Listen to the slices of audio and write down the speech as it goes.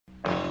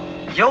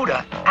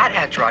Yoda,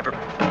 AT-AT Driver,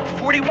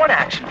 41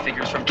 action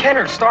figures from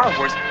Kenner's Star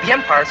Wars The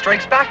Empire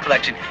Strikes Back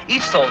collection,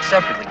 each sold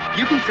separately.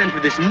 You can send for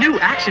this new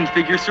action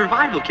figure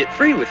survival kit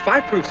free with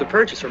 5 proofs of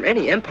purchase from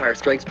any Empire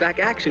Strikes Back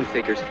action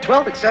figures,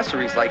 12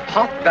 accessories like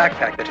Hoth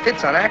backpack that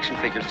fits on action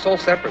figures sold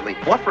separately.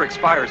 Offer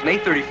expires May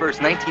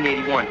 31st,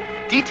 1981.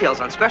 Details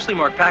on specially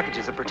marked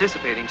packages at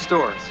participating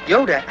stores.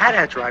 Yoda,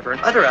 AT-AT Driver,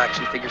 and other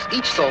action figures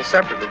each sold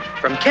separately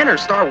from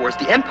Kenner's Star Wars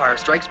The Empire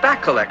Strikes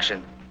Back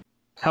collection.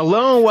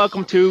 Hello and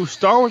welcome to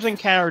Star Wars in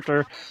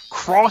Character,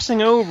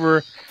 crossing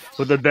over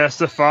with the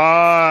best of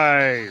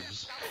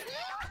fives.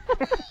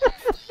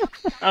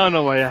 I don't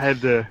know why I had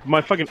to...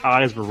 My fucking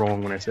eyes were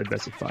rolling when I said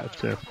best of fives,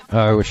 too. Oh,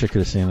 I wish I could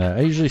have seen that.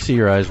 I usually see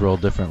your eyes roll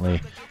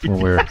differently when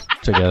we're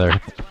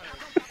together.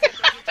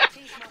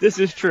 This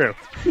is true.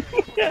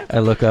 I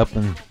look up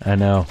and I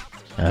know,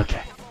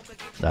 okay,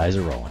 the eyes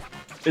are rolling.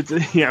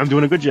 Yeah, I'm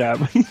doing a good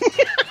job.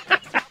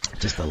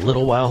 Just a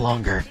little while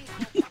longer.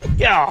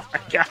 Yeah,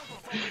 yeah.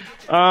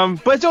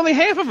 But it's only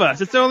half of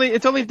us. It's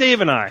only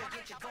Dave and I.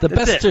 That's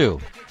best it. Two.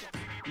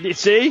 You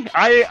see,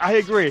 I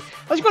agree.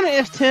 I was going to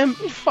ask Tim.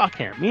 Fuck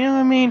him. You know what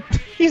I mean?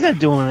 He's not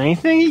doing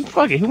anything.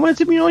 Fuck it. He wants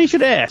to. He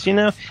should ask. You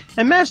know.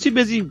 And Matt's too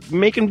busy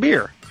making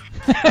beer.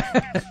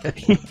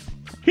 He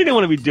didn't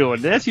want to be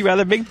doing this. He'd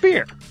rather make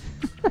beer.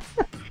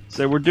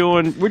 So we're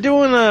doing.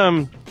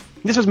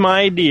 This was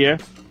my idea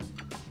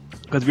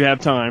because we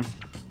have time.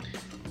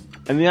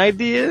 And the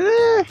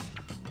idea,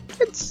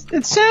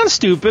 it sounds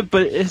stupid,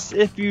 but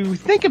if you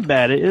think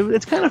about it,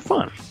 it's kind of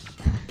fun.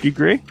 Do you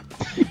agree?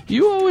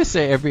 You always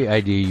say every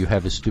idea you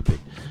have is stupid.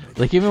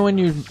 Like even when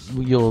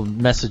you'll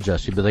message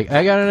us, you'll be like,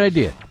 "I got an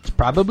idea. It's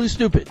probably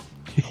stupid,"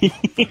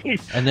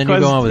 and then you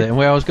go on with it, and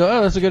we always go,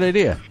 "Oh, that's a good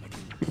idea."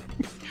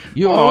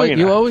 You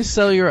always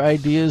sell your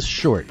ideas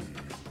short.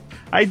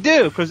 I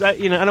do, because I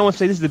don't want to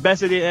say this is the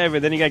best idea ever.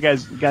 Then you got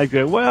guys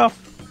go, "Well,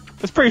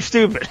 it's pretty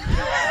stupid."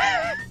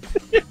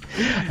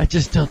 I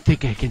just don't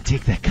think I can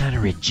take that kind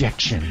of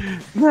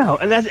rejection. No,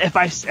 and that's if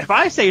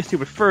I say it's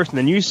stupid first and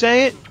then you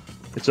say it,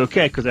 it's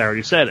okay because I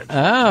already said it.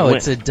 Oh,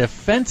 it's a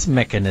defense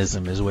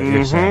mechanism is what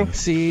you're saying.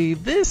 See,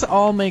 this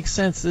all makes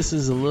sense. This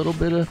is a little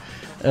bit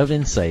of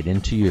insight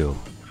into you.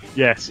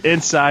 Yes,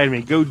 inside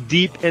me. Go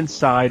deep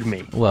inside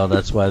me. Well,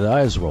 that's why the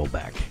eyes roll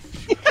back.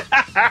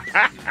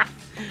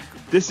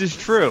 This is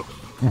true.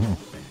 All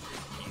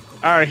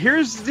right,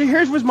 here's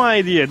was my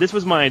idea. This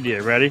was my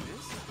idea. Ready?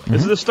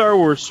 This is a Star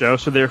Wars show,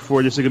 so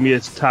therefore this is going to be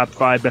its top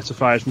 5 best of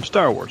 5s from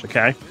Star Wars,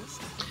 okay?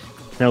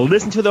 Now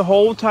listen to the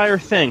whole entire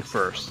thing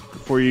first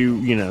before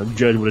you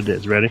judge what it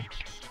is. Ready?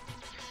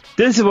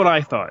 This is what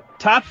I thought.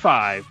 Top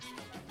 5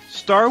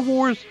 Star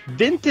Wars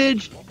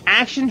vintage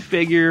action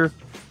figure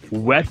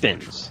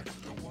weapons.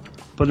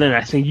 But then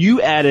I think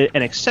you added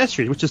an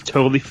accessory, which is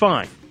totally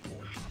fine.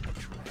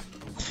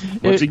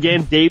 Once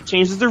again, Dave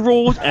changes the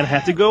rules, and I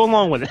have to go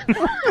along with it.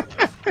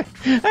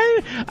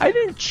 I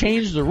didn't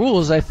change the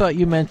rules. I thought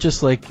you meant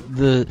just like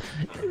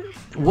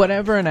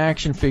whatever an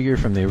action figure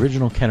from the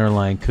original Kenner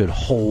line could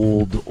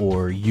hold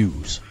or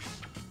use.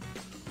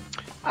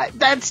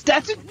 That's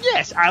it.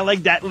 Yes, I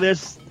like that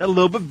list a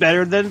little bit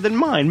better than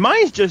mine.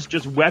 Mine's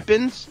just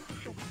weapons,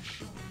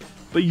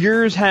 but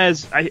yours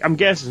has I'm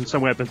guessing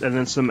some weapons and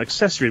then some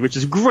accessories, which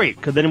is great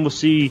because then we'll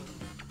see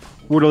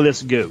where the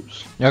list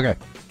goes. Okay.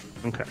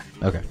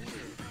 All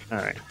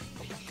right.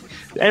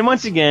 And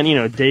once again,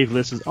 Dave's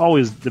list is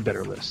always the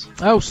better list.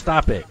 Oh,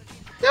 stop it!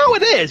 No,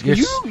 it is.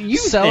 You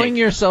selling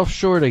yourself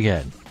short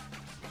again.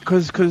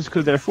 Because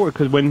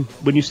when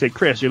you say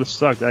Chris, your list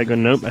sucked. I go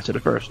nope. I said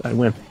it first. I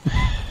win.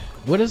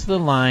 What is the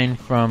line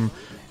from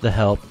The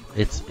Help?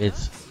 It's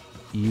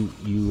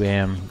you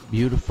am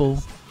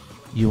beautiful,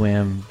 you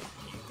am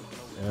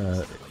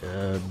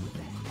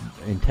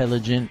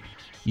intelligent,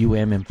 you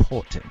am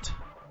important.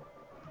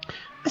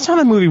 I saw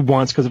that movie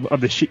once because of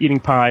the shit-eating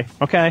pie,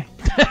 okay?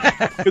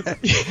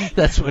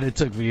 That's what it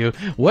took for you.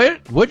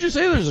 What'd you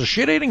say? There's a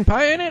shit-eating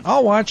pie in it?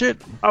 I'll watch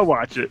it. I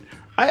watched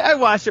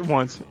it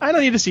once. I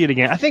don't need to see it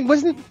again. I think,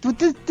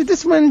 did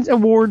this win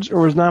awards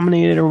or was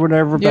nominated or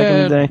whatever back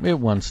in the day? It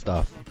won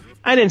stuff.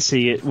 I didn't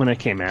see it when it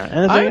came out.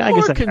 And I'm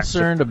more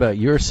concerned about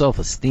your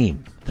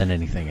self-esteem than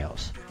anything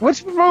else.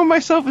 What's wrong with my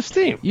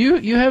self-esteem?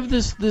 You have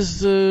this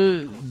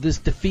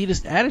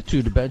defeatist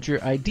attitude about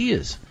your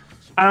ideas.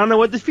 I don't know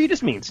what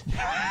defeatist means.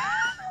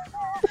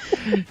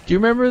 Do you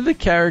remember the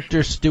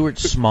character Stuart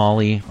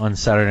Smalley on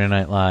Saturday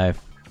Night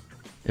Live?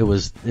 It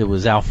was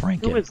Al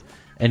Franken.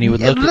 And he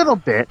would look a little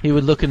bit. He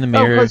would look in the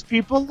mirror. Because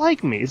people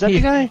like me. Is that the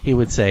guy? He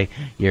would say,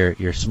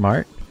 "You're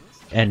smart,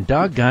 and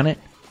doggone it,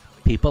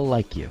 people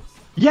like you."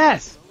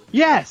 Yes.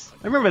 I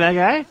remember that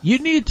guy. You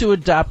need to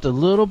adopt a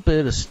little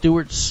bit of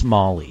Stuart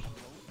Smalley.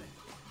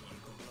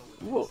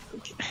 Well,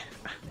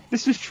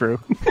 this is true.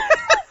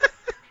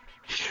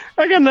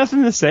 I got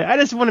nothing to say. I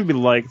just want to be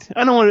liked.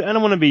 I don't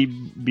want to be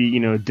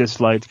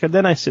disliked. Because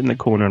then I sit in the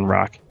corner and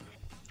rock.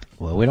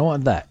 Well, we don't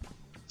want that.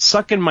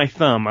 Sucking my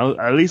thumb.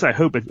 At least I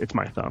hope it's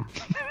my thumb.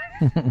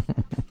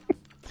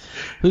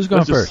 Who's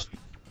going first?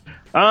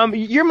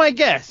 You're my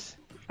guest.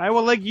 I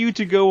would like you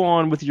to go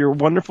on with your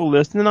wonderful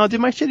list, and then I'll do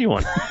my shitty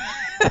one.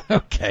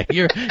 Okay,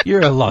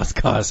 you're a lost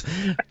cause.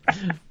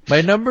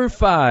 My number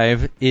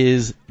 5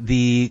 is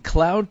the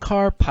Cloud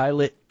Car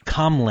Pilot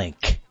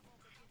Comlink.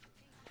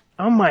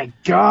 Oh my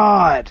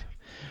god,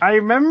 I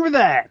remember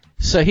that.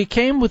 So he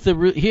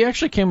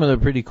actually came with a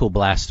pretty cool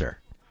blaster,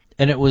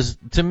 and it was,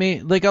 to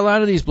me, like, a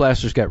lot of these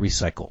blasters got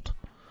recycled.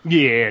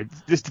 Yeah,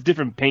 just a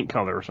different paint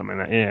color or something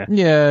like that.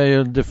 Yeah.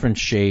 Yeah, different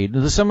shade.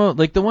 Some of,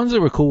 like, the ones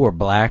that were cool were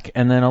black,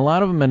 and then a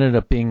lot of them ended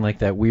up being like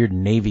that weird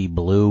navy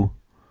blue.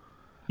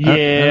 Yeah. I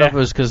don't know if it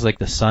was because like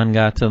the sun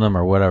got to them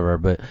or whatever,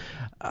 but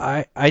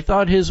I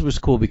thought his was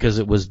cool because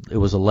it was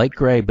a light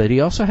gray, but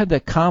he also had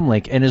that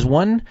comlink, and his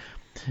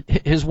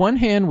one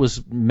hand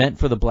was meant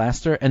for the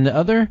blaster, and the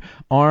other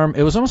arm,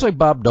 it was almost like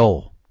Bob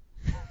Dole.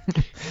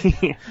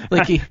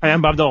 Like I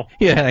am Bob Dole.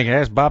 Yeah, like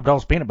that's Bob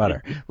Dole's peanut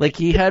butter. Like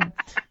he had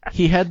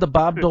the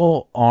Bob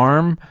Dole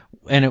arm,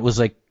 and it was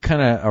like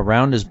kind of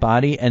around his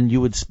body, and you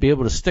would be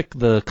able to stick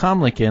the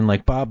comlink in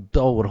like Bob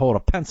Dole would hold a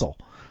pencil.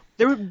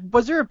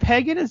 Was there a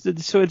peg in it,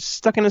 so it's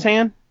stuck in his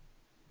hand?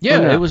 Yeah,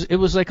 no? it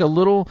was like a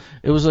little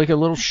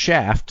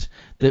shaft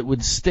that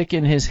would stick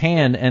in his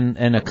hand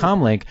and a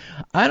comlink.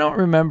 I don't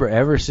remember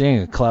ever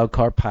seeing a Cloud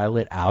Car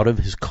Pilot out of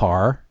his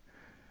car.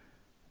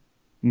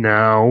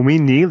 No, me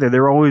neither.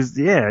 They're always,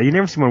 you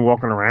never see one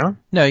walking around.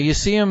 No, you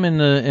see them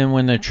in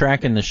when they're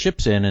tracking the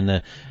ships in,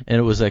 and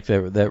it was like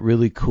that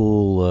really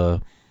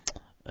cool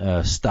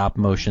stop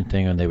motion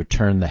thing, and they would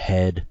turn the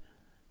head,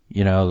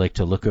 like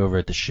to look over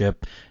at the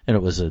ship, and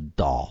it was a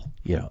doll,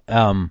 Yeah.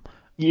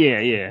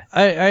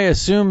 I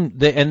assume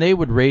they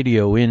would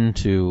radio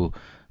into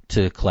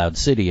Cloud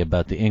City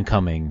about the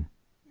incoming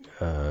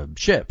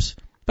ships,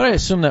 but I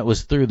assume that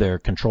was through their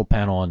control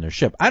panel on their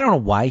ship. I don't know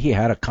why he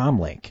had a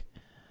comlink,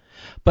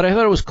 but I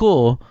thought it was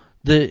cool.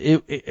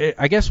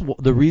 I guess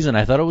the reason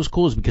I thought it was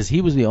cool is because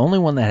he was the only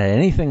one that had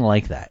anything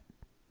like that.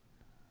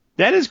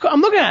 That is cool.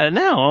 I'm looking at it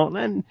now,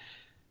 and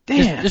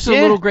damn, just a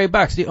little gray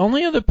box. The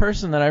only other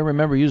person that I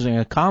remember using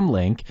a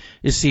comlink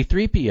is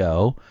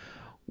C-3PO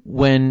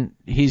when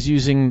he's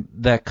using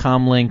that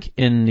comlink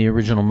in the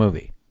original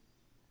movie.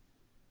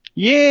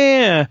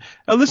 Yeah,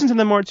 I listened to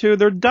them more too.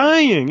 They're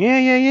dying.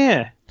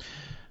 Yeah.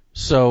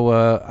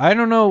 So I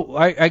don't know.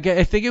 I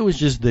think it was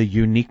just the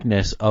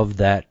uniqueness of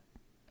that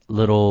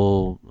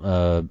little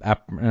I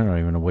don't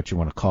even know what you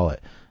want to call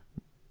it.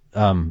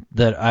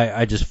 That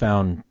I just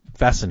found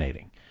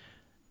fascinating.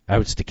 I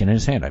would stick it in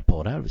his hand. I'd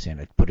pull it out of his hand.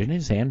 I'd put it in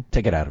his hand.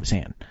 Take it out of his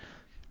hand.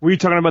 Were you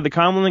talking about the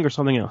comlink or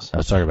something else? I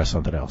was talking about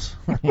something else.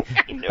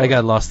 I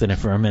got lost in it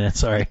for a minute.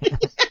 Sorry.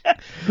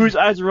 Whose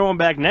eyes are rolling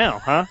back now,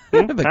 huh?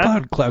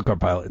 The Cloud Car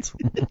Pilots.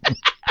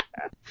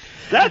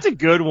 That's a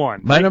good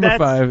one. My number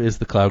 5 is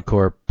the Cloud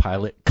Car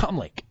Pilot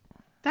Comlink.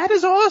 That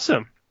is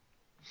awesome.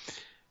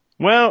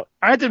 Well,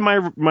 I did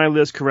my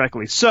list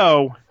correctly.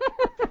 So,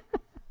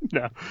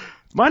 no.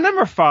 My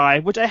number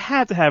 5, which I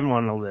had to have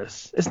on the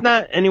list. It's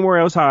not anywhere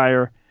else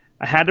higher.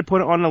 I had to put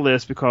it on the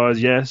list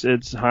because, yes,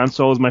 it's Han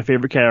Solo is my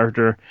favorite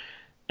character.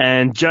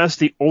 And just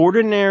the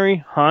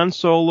ordinary Han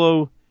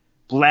Solo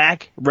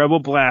black Rebel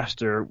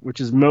blaster,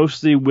 which is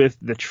mostly with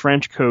the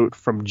trench coat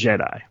from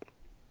Jedi.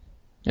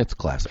 It's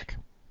classic.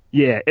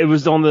 Yeah, it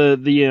was on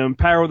the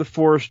Power of the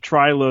Force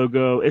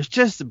tri-logo. It's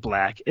just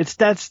black.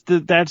 That's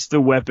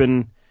the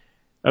weapon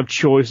of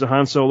choice, the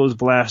Han Solo's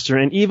blaster.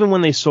 And even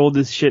when they sold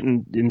this shit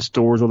in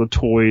stores or the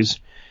toys,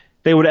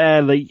 they would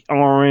add like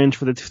orange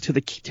to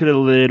the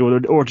lid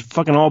or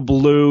fucking all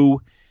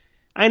blue.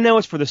 I know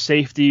it's for the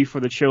safety for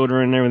the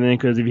children and everything,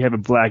 because if you have a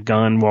black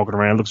gun walking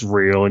around, it looks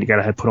real, and you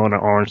gotta put on an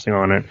orange thing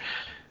on it.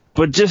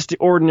 But just the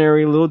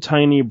ordinary little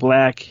tiny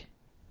black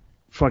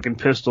fucking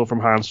pistol from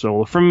Han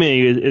Solo, for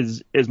me,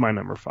 is my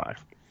number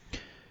 5.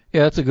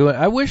 Yeah, that's a good one.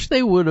 I wish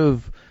they would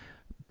have,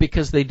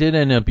 because they did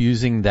end up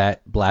using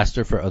that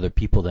blaster for other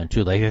people then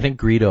too. Like I think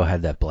Greedo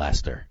had that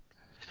blaster.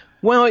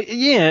 Well,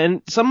 yeah,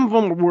 and some of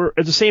them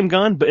it's the same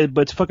gun, but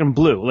it's fucking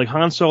blue. Like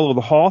Han Solo, the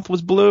Hoth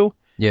was blue.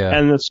 Yeah.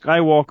 And the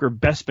Skywalker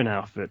Bespin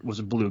outfit was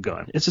a blue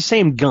gun. It's the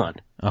same gun.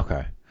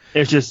 Okay.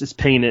 It's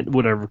painted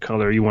whatever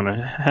color you want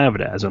to have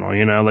it as and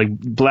all. Like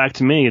black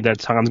to me,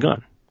 that's Han's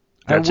gun.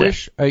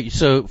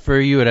 So for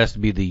you, it has to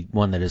be the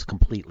one that is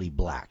completely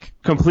black.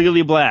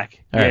 Completely black.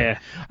 All yeah. Right.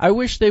 I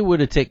wish they would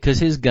have taken, because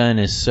his gun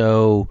is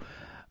so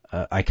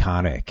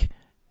iconic.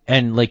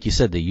 And like you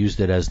said, they used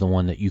it as the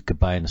one that you could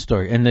buy in the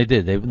store. And they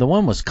did. The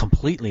one was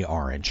completely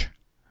orange.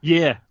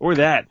 Yeah, or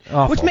that.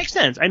 Awful. Which makes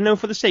sense. I know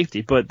for the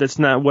safety, but that's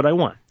not what I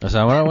want. That's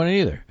not what I want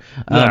either.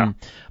 No.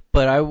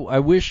 But I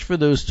wish for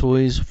those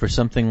toys, for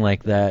something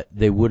like that,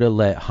 they would have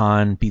let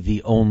Han be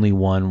the only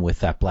one with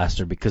that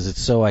blaster, because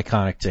it's so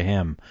iconic to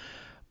him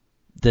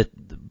that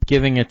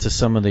giving it to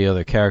some of the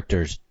other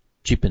characters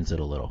cheapens it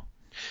a little.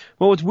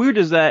 Well, what's weird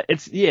is that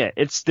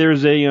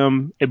there's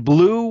a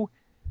blue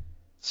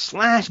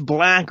 /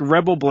 black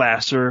Rebel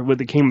blaster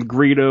that came with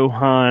Greedo,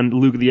 Han,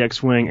 Luke the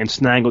X-Wing, and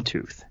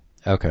Snaggletooth.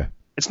 Okay.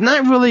 It's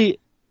not really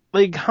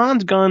like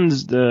Han's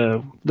guns.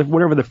 The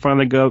whatever the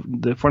front of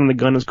the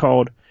gun is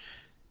called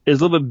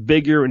is a little bit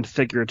bigger and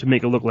thicker to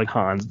make it look like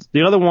Han's.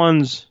 The other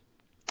ones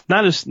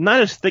not as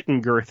thick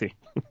and girthy.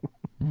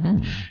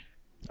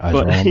 Eyes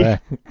rolling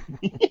back.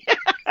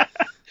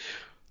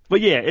 But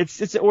yeah,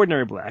 it's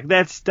ordinary black.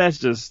 That's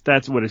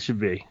what it should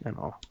be and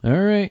all. All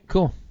right,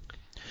 cool.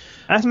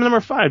 That's my number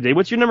 5, Dave.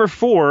 What's your number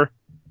 4?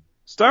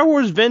 Star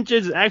Wars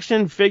vintage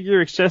action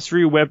figure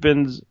accessory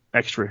weapons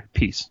extra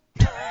piece.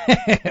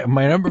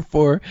 My number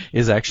 4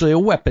 is actually a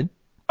weapon.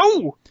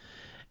 Oh!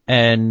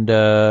 And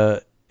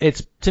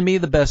it's, to me,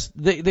 the best.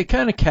 They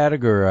kind of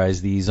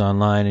categorize these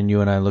online, and you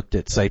and I looked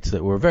at sites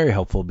that were very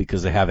helpful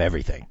because they have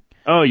everything.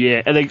 Oh,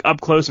 yeah, and up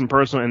close and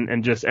personal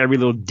and just every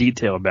little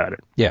detail about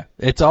it. Yeah,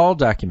 it's all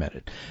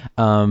documented.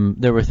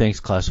 There were things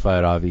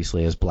classified,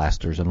 obviously, as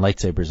blasters and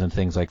lightsabers and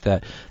things like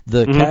that.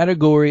 The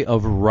category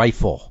of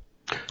rifle.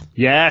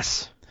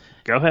 Yes.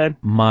 Go ahead.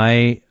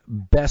 My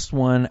best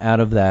one out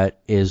of that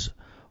is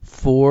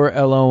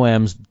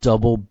 4LOM's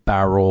double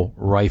barrel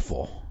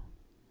rifle.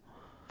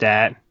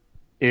 That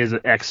is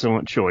an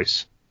excellent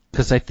choice.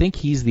 Because I think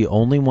he's the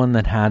only one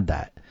that had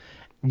that.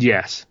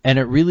 Yes. And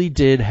it really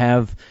did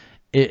have...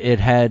 It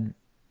had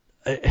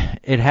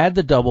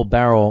the double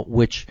barrel,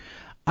 which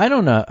I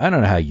don't know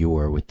how you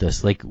were with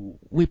this. Like,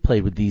 we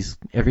played with these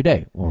every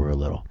day when we were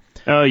little.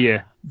 Oh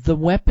yeah. The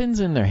weapons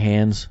in their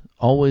hands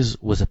always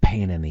was a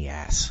pain in the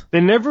ass.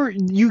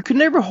 You could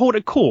never hold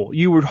it cool.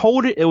 You would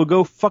hold it, it would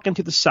go fucking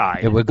to the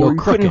side. It would go crooked.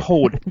 You couldn't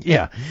hold it.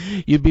 Yeah.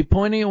 You'd be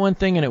pointing at one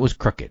thing and it was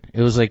crooked.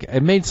 It was like,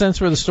 it made sense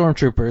for the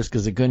stormtroopers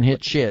because they couldn't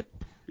hit shit.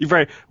 You're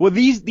right. Well,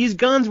 these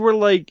guns were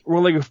like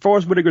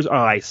Forrest Whitaker's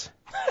eyes.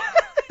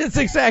 That's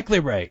exactly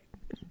right.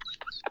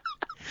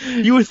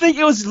 You would think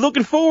it was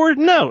looking forward.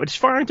 No, it's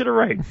firing to the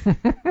right.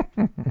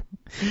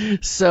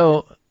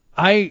 So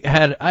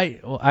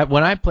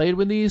when I played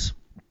with these,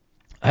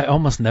 I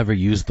almost never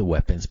used the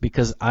weapons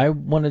because I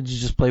wanted to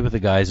just play with the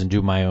guys and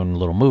do my own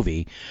little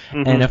movie.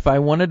 Mm-hmm. And if I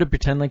wanted to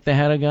pretend like they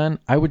had a gun,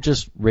 I would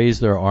just raise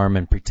their arm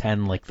and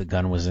pretend like the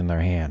gun was in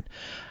their hand.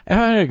 And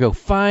I had to go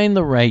find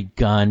the right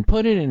gun,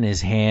 put it in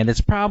his hand.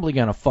 It's probably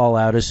going to fall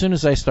out as soon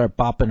as I start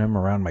bopping him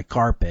around my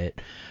carpet.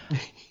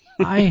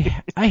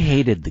 I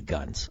hated the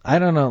guns. I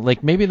don't know,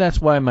 like maybe that's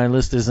why my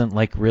list isn't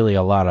like really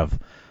a lot of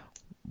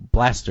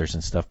blasters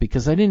and stuff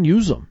because I didn't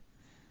use them.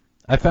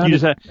 I found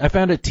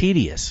it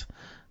tedious.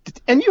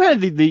 And you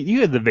had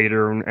the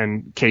Vader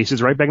and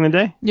cases right back in the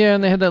day. Yeah,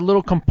 and they had that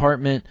little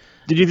compartment.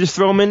 Did you just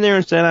throw them in there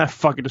and say,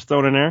 fuck it, just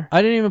throw it in there?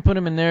 I didn't even put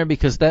them in there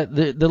because the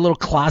little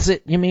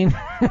closet. You mean?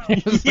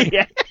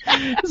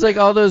 It's like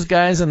all those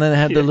guys, and then they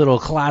had the little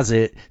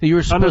closet that you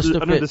were supposed to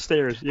fit under the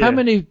stairs. Yeah. How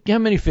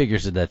many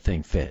figures did that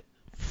thing fit?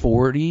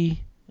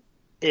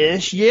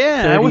 40-ish?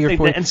 Yeah, I would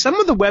think that. And some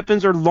of the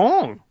weapons are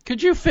long.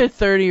 Could you fit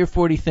 30 or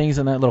 40 things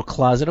in that little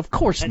closet? Of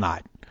course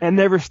not. And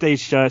never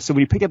stays shut, so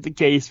when you pick up the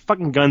case,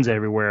 fucking guns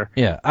everywhere.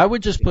 Yeah, I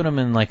would just put them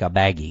in like a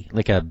baggie,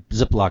 like a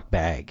Ziploc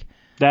bag.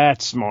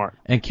 That's smart.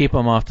 And keep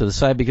them off to the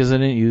side because I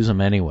didn't use them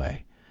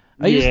anyway.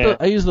 I used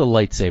the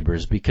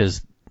lightsabers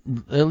because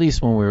at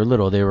least when we were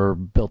little, they were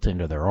built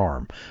into their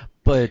arm.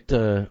 But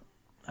I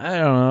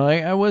don't know.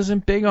 I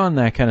wasn't big on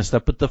that kind of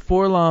stuff. But the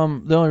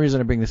 4LOM, the only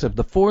reason I bring this up,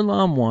 the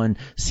 4LOM one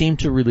seemed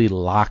to really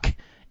lock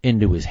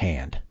into his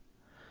hand.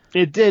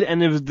 It did,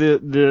 and it was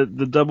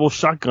the double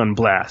shotgun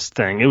blast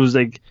thing. It was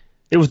like,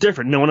 it was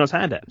different. No one else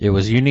had that. It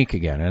was unique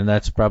again, and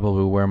that's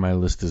probably where my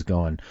list is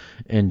going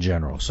in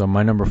general. So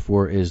my number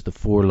 4 is the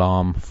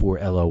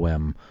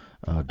 4LOM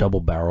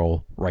double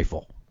barrel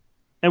rifle.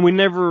 And we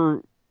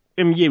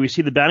we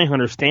see the bounty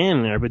hunter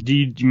standing there, but do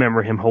you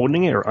remember him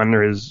holding it or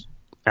under his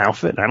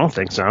outfit? I don't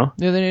think so.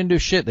 Yeah, they didn't do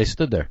shit. They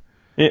stood there.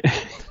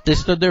 They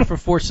stood there for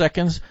 4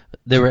 seconds.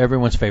 They were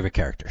everyone's favorite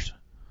characters.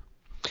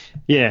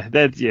 Yeah,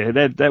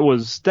 that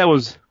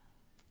was.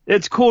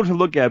 It's cool to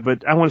look at,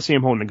 but I want to see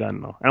him holding a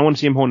gun though. I want to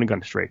see him holding a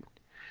gun straight.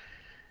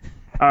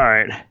 All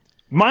right,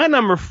 my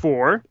number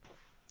 4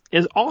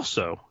 is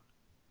also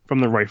from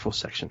the rifle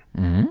section,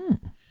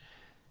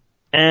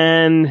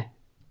 and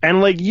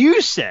like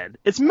you said,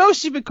 it's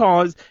mostly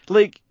because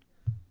like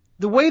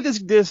the way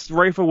this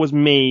rifle was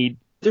made,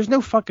 there's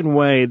no fucking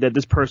way that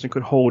this person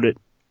could hold it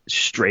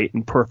straight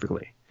and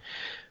perfectly.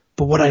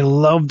 But what I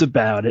loved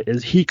about it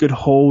is he could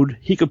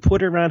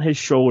put it around his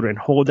shoulder and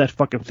hold that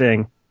fucking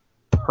thing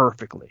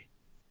perfectly.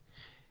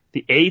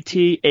 The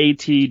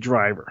AT-AT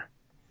driver.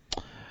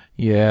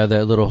 Yeah,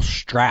 that little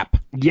strap.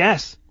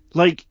 Yes.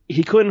 Like,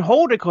 he couldn't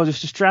hold it because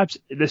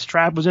the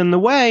strap was in the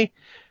way.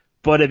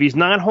 But if he's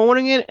not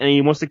holding it and he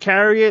wants to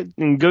carry it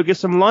and go get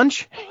some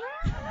lunch,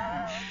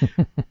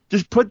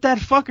 just put that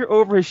fucker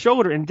over his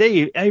shoulder. And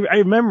Dave, I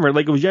remember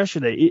like it was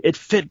yesterday. It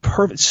fit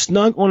perfect,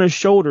 snug on his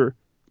shoulder,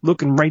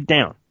 looking right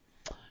down.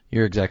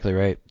 You're exactly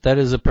right. That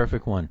is a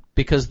perfect one.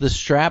 Because the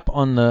strap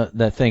on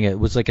that thing, it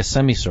was like a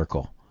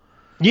semicircle.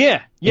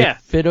 Yeah. It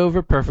fit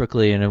over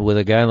perfectly, and with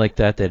a guy like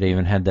that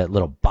even had that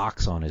little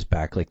box on his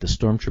back like the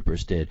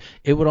stormtroopers did,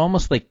 it would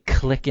almost like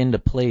click into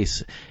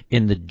place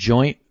in the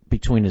joint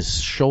between his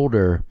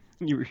shoulder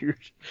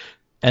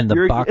and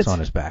the box on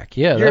his back.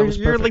 Yeah, that was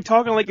perfect. You're like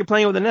talking like you're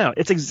playing with it now.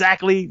 It's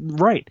exactly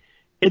right.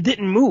 It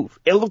didn't move.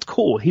 It looked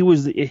cool.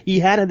 He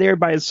had it there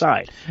by his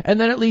side. And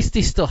then at least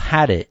he still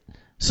had it.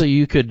 So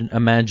you could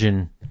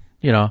imagine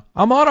You know,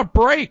 I'm on a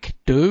break,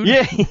 dude.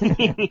 Yeah,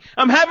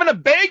 I'm having a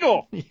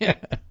bagel. Yeah.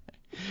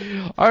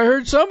 I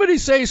heard somebody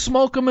say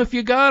smoke 'em if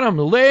you got 'em.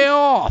 Lay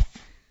off.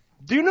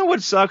 Do you know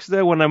what sucks,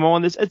 though, when I'm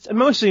on this? I'm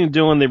mostly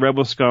doing the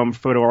Rebel Scum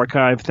photo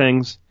archive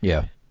things.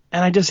 Yeah.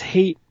 And I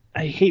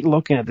hate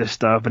looking at this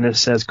stuff, and it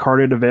says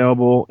carded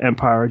available,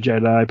 Empire,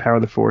 Jedi, Power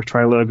of the Force,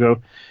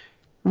 Tri-Logo.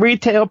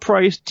 Retail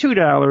price,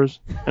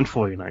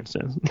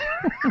 $2.49.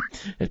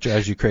 It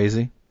drives you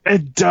crazy?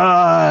 It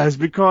does,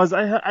 because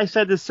I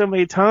said this so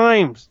many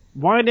times.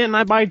 Why didn't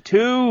I buy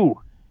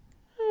two?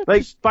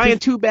 Like, buying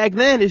two back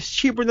then is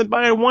cheaper than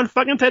buying one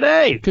fucking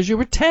today. Because you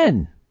were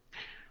 10.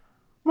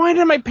 Why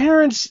did my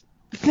parents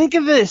think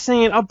of this,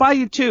 saying, I'll buy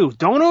you two.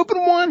 Don't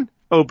open one,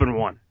 open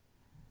one.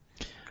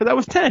 Because I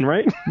was 10,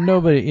 right?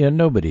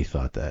 Nobody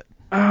thought that.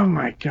 Oh,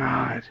 my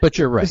God. But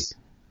you're right.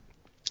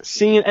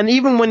 Seeing, and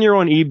even when you're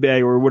on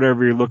eBay or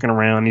whatever, you're looking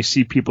around and you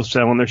see people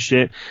selling their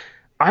shit,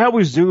 I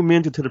always zoom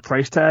into the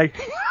price tag.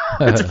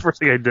 That's the first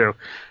thing I do.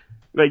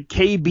 Like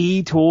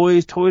KB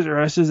Toys, Toys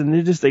R Us's, and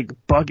they're just like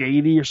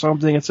 $1.80 or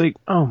something. It's like,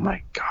 oh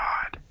my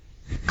God.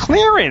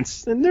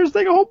 Clearance! And there's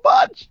like a whole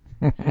bunch.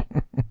 All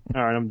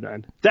right, I'm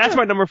done. That's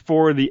my number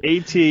 4, the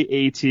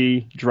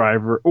AT-AT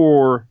driver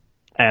or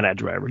AT-AT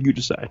driver. You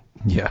decide.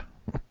 Yeah.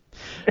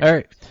 All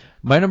right.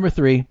 My number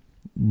 3,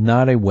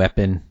 not a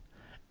weapon.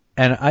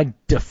 And I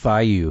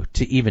defy you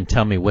to even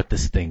tell me what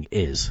this thing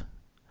is.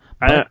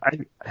 I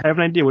have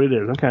an idea what it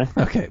is. Okay.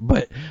 Okay,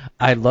 but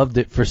I loved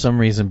it for some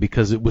reason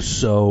because it was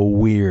so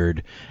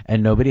weird.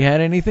 And nobody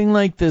had anything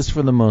like this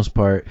for the most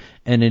part.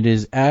 And it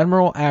is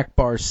Admiral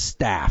Akbar's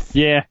staff.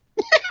 Yeah.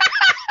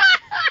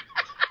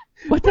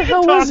 What the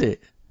hell was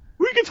it?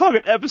 We could talk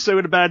an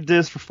episode about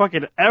this for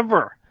fucking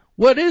ever.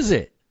 What is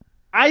it?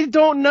 I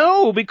don't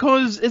know,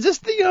 because is this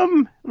the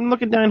I'm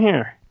looking down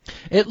here.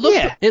 It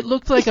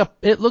looked like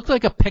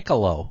a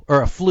piccolo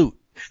or a flute.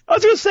 I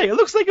was gonna say, it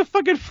looks like a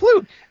fucking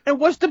flute. And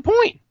what's the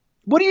point?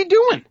 What are you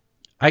doing?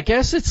 I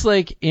guess it's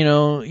like,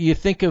 you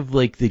think of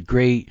like the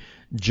great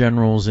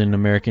generals in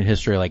American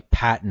history, like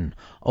Patton,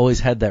 always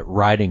had that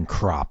riding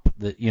crop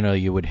that,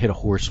 you would hit a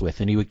horse with,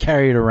 and he would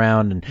carry it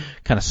around and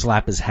kind of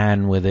slap his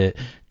hand with it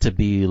to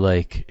be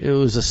like, it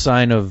was a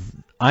sign of,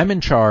 I'm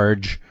in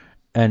charge,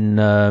 and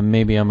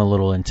maybe I'm a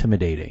little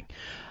intimidating.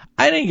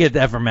 I didn't get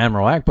that from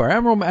Admiral Akbar.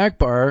 Admiral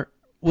Akbar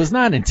was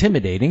not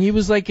intimidating. He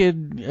was like a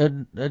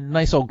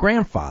nice old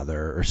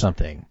grandfather or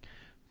something.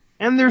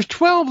 And there's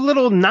 12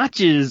 little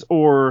notches,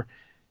 or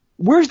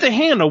where's the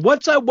handle?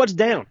 What's up, what's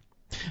down?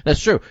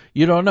 That's true.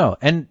 You don't know.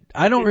 And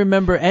I don't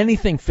remember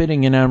anything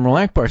fitting in Admiral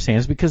Akbar's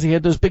hands because he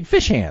had those big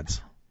fish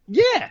hands.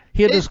 Yeah.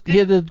 He had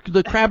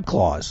the crab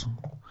claws.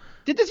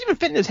 Did this even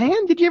fit in his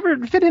hand? Did you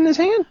ever fit in his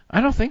hand?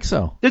 I don't think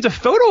so. There's a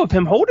photo of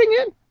him holding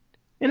it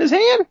in his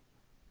hand.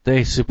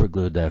 They super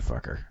glued that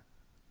fucker.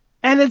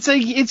 And it's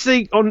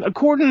like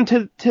according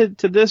to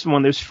this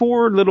one, there's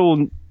 4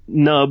 little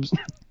nubs.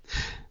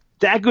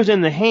 That goes in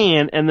the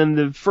hand, and then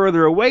the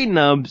further away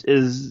nubs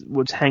is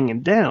what's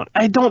hanging down.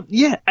 I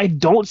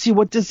don't see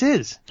what this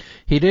is.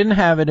 He didn't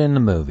have it in the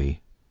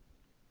movie.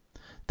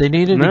 They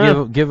needed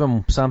to give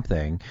him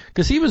something,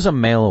 because he was a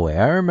mail away.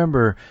 I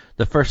remember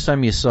the first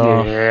time you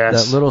saw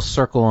that little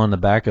circle on the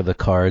back of the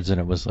cards,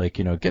 and it was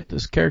like, get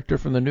this character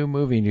from the new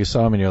movie, and you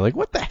saw him, and you're like,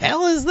 what the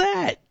hell is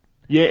that?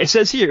 Yeah, it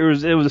says here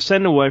it was a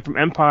send away from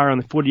Empire on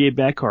the 48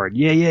 back card.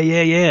 Yeah.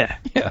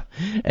 Yeah,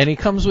 and he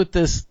comes with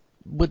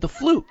the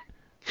flute.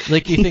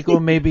 Like you think, well,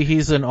 maybe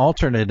he's an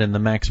alternate in the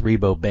Max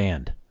Rebo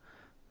band.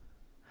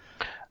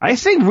 I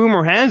think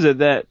rumor has it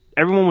that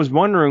everyone was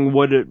wondering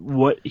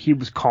what he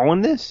was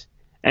calling this,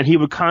 and he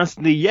would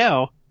constantly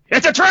yell,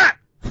 "It's a trap!"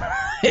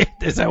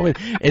 Is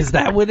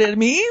that what it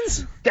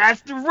means?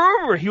 That's the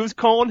rumor. He was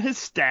calling his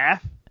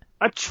staff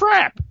a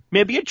trap.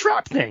 Maybe a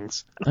trap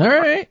things. All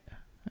right.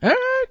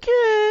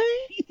 Okay.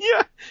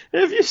 Yeah,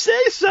 if you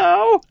say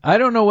so. I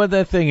don't know what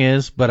that thing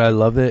is, but I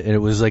love it. It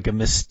was like a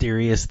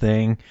mysterious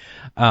thing.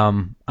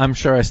 I'm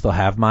sure I still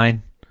have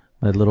mine,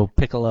 my little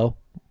piccolo.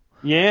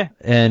 Yeah.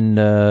 And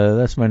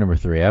that's my number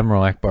 3,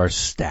 Admiral Akbar's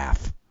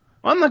staff.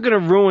 Well, I'm not going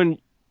to ruin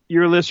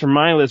your list or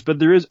my list, but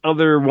there is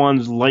other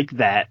ones like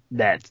that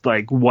that's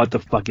like, what the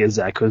fuck is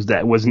that? Because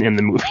that wasn't in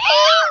the movie.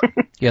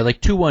 Yeah,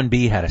 like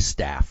 2-1B had a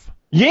staff.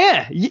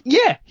 Yeah. He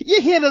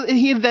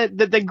had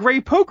that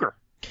gray poker.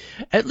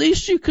 At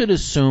least you could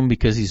assume,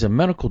 because he's a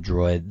medical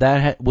droid,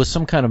 that was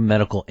some kind of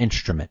medical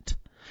instrument.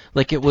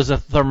 Like it was a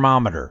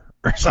thermometer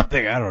or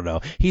something. I don't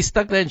know. He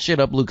stuck that shit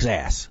up Luke's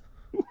ass.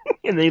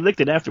 And they licked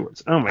it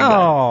afterwards. Oh, my God.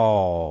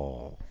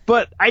 Oh.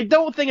 But I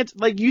don't think it's,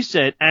 like you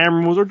said,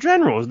 admirals or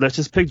generals. Let's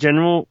just pick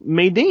General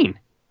Maydean.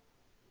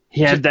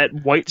 He had that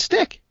white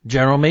stick.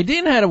 General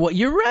Maydean had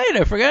you're right.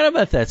 I forgot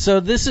about that. So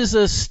this is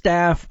a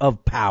staff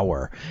of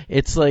power.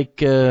 It's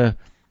like,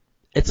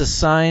 it's a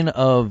sign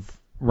of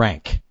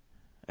rank,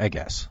 I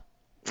guess.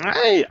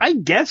 I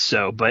guess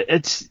so, but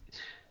it's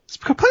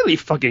completely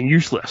fucking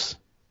useless.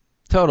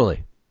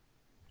 Totally.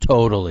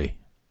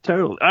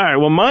 All right,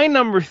 well, my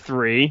number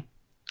 3,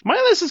 my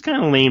list is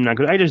kind of lame now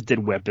because I just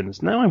did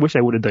weapons. Now I wish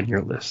I would have done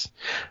your list.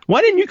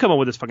 Why didn't you come up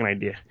with this fucking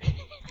idea?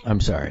 I'm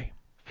sorry.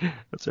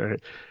 That's all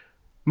right.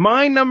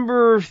 My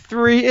number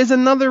 3 is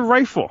another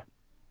rifle.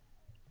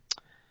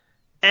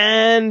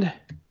 And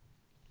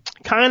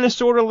kind of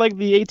sort of like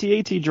the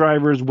AT-AT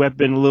driver's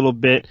weapon a little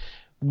bit,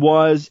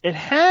 was it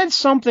had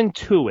something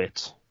to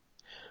it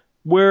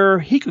where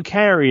he could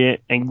carry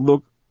it and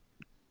look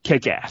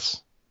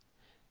kick-ass.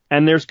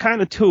 And there's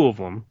kind of 2 of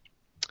them.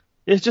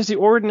 It's just the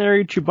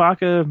ordinary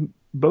Chewbacca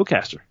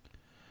bowcaster.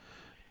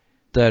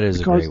 That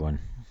is a great one.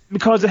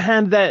 Because it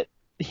had that,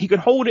 he could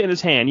hold it in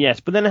his hand, yes,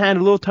 but then it had a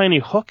little tiny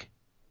hook.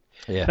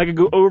 Yeah. That could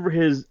go over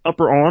his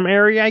upper arm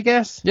area, I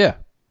guess. Yeah.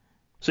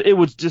 So it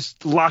would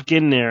just lock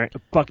in there at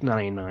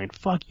 $1.99.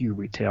 Fuck you,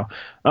 retail.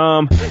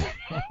 But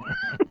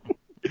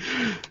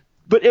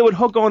it would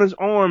hook on his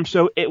arm,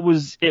 so it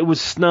was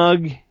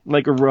snug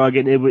like a rug,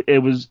 and it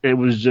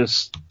was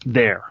just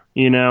there,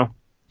 you know.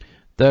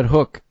 That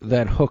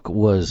hook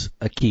was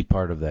a key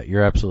part of that.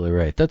 You're absolutely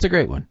right. That's a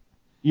great one.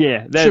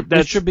 Yeah,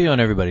 that should be on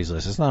everybody's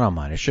list. It's not on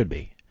mine. It should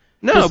be.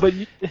 No,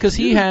 because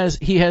he has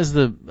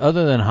the,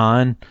 other than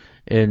Han,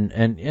 and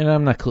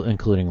I'm not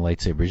including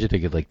lightsabers. You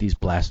think of like these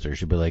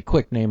blasters. You'd be like,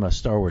 quick, name a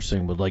Star Wars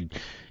thing. But like,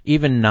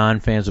 even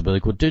non-fans would be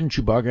like, well, didn't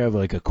Chewbacca have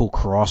like a cool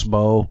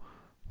crossbow?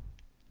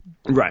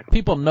 Right.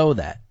 People know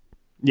that.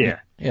 Yeah.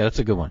 Yeah, that's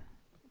a good one.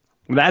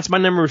 That's my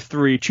number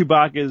 3,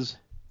 Chewbacca's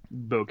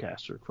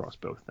bowcaster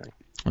crossbow thing.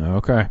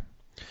 Okay.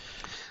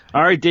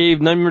 All right,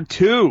 Dave, number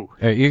 2.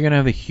 You're going to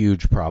have a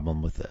huge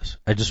problem with this.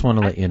 I just want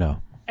to let you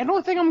know. I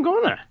don't think I'm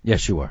going to.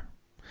 Yes, you are.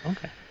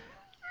 Okay.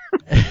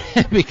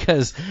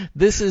 Because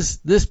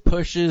this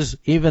pushes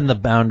even the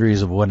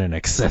boundaries of what an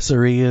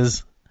accessory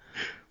is.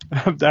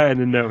 I'm dying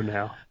to know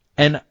now.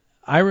 And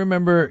I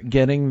remember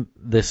getting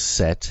this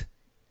set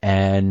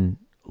and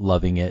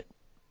loving it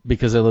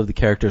because I love the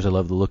characters. I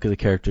love the look of the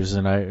characters.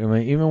 And I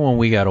mean, even when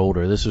we got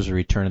older, this was a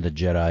Return of the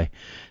Jedi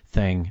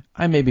thing.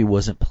 I maybe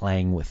wasn't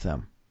playing with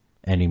them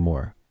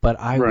anymore, but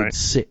I would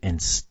sit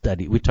and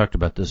study. We talked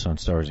about this on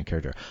Star Wars and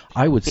Character.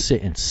 I would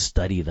sit and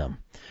study them,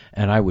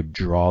 and I would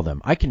draw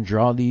them. I can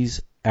draw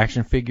these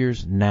action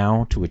figures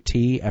now to a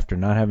T after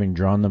not having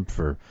drawn them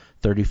for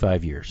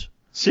 35 years.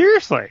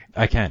 Seriously?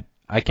 I can.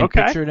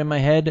 Picture it in my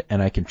head,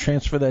 and I can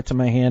transfer that to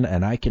my hand,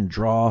 and I can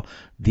draw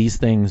these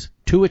things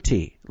to a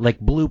T, like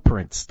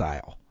blueprint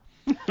style.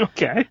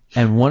 Okay.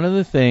 And one of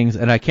the things,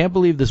 and I can't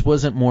believe this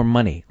wasn't more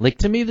money. Like,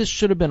 to me, this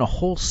should have been a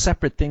whole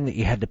separate thing that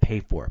you had to pay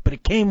for, but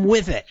it came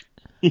with it.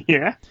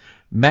 Yeah.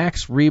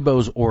 Max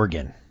Rebo's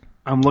organ.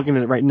 I'm looking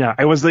at it right now.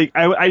 I was like,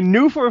 I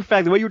knew for a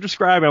fact the way you were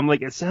describing, I'm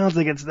like, it sounds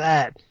like it's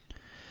that.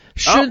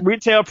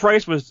 Retail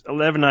price was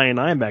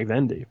 $11.99 back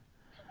then, Dave.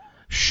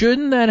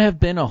 Shouldn't that have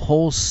been a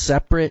whole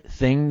separate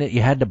thing that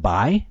you had to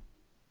buy?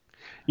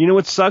 You know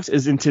what sucks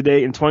is in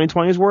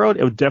 2020's world,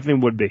 it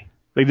definitely would be.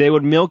 Like, they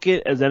would milk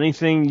it as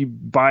anything you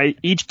buy.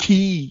 Each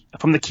key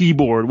from the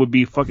keyboard would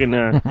be fucking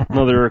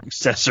another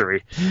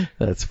accessory.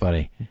 That's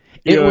funny.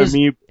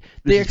 The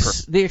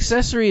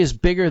accessory is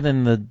bigger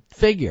than the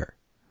figure.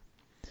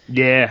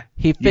 Yeah.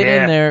 He fit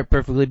in there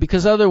perfectly,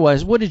 because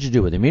otherwise, what did you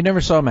do with him? You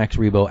never saw Max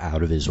Rebo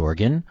out of his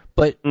organ,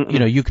 but you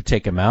know, you could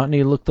take him out, and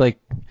he looked like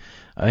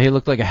a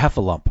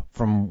heffalump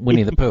from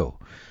Winnie the Pooh.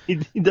 He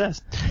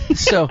does.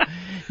 So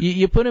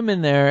you put him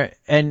in there,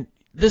 and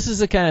this is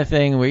the kind of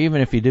thing where even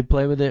if you did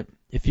play with it,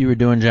 if you were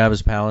doing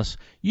Jabba's Palace,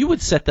 you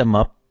would set them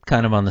up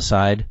kind of on the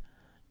side,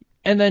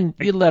 and then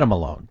you let them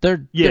alone.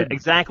 They're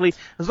exactly.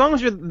 As long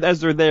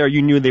as they're there,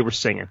 you knew they were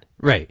singing.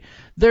 Right.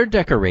 They're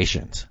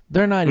decorations.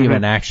 They're not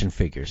even action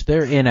figures.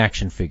 They're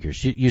in-action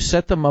figures. You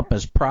set them up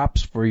as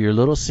props for your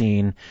little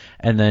scene,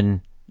 and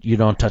then you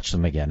don't touch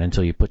them again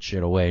until you put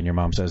shit away, and your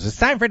mom says, "It's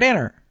time for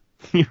dinner."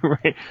 You're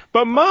right.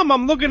 But Mom,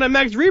 I'm looking at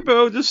Max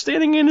Rebo just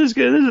standing in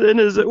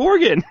his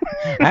organ.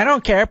 I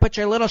don't care. Put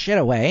your little shit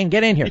away and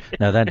get in here.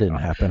 No, that didn't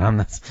happen. I'm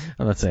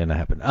not saying that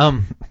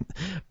happened.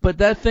 But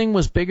that thing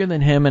was bigger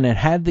than him, and it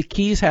had the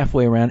keys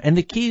halfway around, and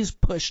the keys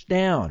pushed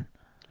down.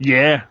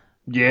 Yeah.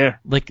 Yeah.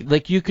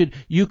 Like you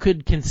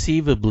could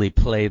conceivably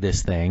play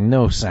this thing.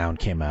 No sound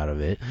came out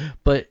of it,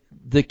 but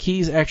the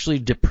keys actually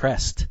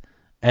depressed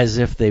as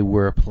if they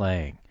were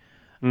playing.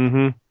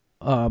 Mm-hmm.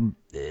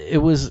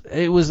 It was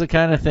the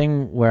kind of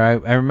thing where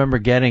I remember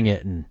getting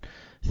it and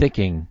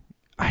thinking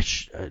I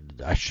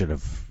should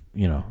have,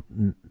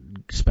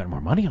 spent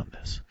more money on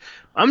this.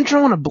 I'm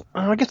drawing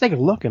I guess I could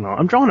look and all.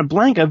 I'm drawing a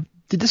blank.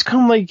 Did this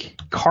come like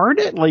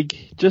carded?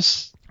 Like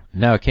just?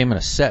 No, it came in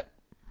a set.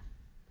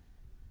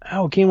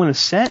 Oh, it came in a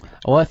set?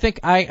 Well, I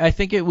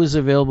think it was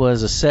available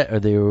as a set, or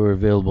they were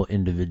available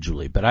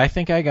individually. But I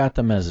think I got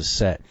them as a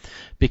set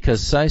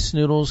because Sice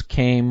Noodles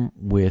came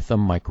with a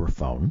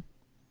microphone.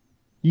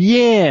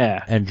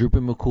 Yeah. And Droopy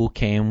McCool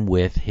came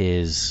with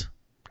his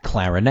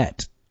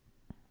clarinet.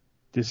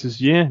 This is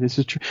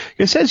true.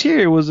 It says here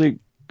it was a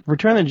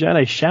Return of the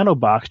Jedi shadow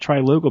box,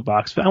 tri-logo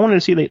box. But I wanted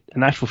to see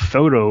an actual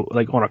photo,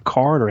 like on a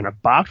card or in a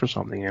box or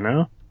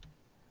something,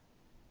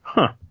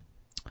 Huh.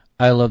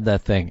 I love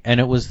that thing. And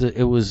it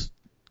was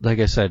like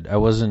I said,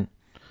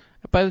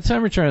 by the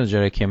time Return of the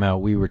Jedi came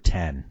out, we were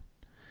 10.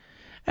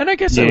 And I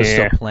guess I was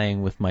still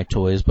playing with my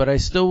toys, but I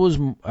still was.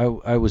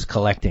 I was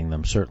collecting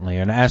them certainly,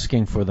 and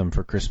asking for them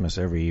for Christmas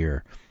every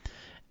year.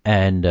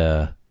 And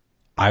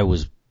I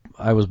was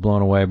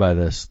blown away by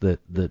this. That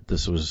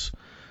this was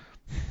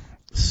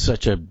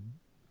such a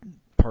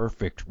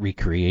perfect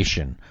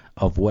recreation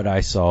of what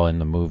I saw in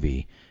the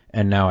movie,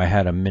 and now I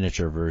had a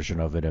miniature version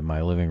of it in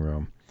my living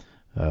room.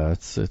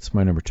 It's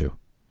my number 2.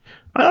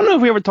 I don't know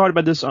if we ever talked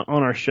about this on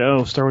our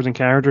show, Star Wars in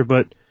Character,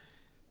 but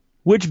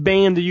which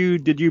band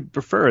did you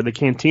prefer, the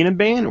Cantina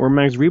band or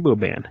Max Rebo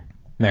band?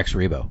 Max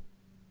Rebo.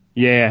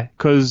 Yeah,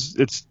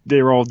 because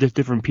they're all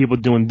different people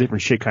doing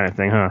different shit kind of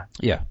thing, huh?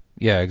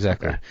 Yeah,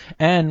 exactly. Okay.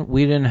 And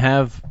we didn't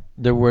have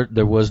there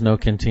was no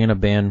Cantina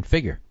band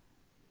figure.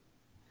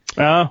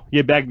 Oh,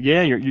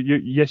 yeah,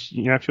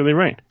 you're absolutely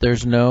right.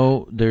 There's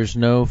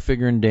no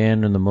Figure and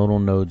Dan and the Modal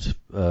Nodes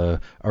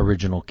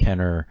original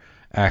Kenner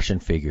action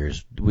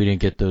figures. We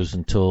didn't get those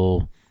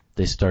until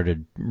they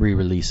started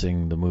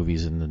re-releasing the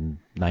movies in the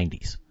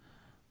 90s.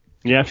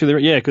 Yeah,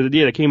 actually, yeah, because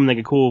they came in like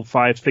a cool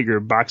 5-figure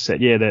box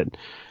set. Yeah, that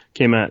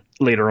came out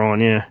later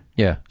on. Yeah.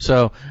 Yeah.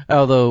 So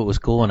although it was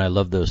cool and I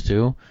loved those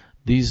too,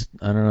 these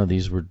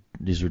were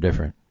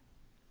different.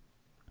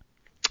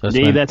 That's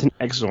an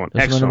excellent.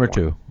 That's my number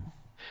 2.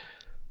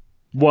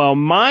 Well,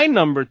 my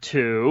number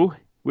 2,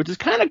 which is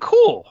kind of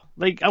cool.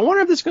 Like, I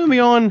wonder if this is going to be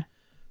on.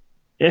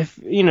 If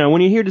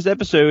when you hear this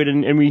episode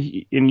and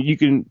you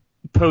can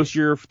post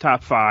your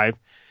top 5,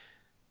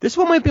 this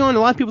one might be on a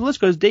lot of people's list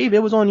because Dave,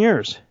 it was on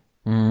yours.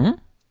 Mm-hmm.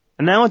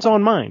 And now it's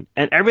on mine.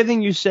 And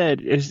everything you said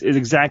is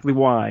exactly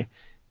why.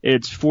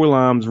 It's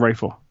Forlam's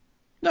rifle.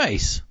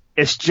 Nice.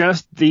 It's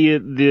just the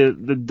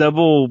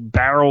double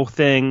barrel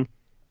thing,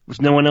 which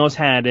no one else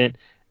had it,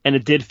 and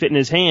it did fit in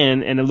his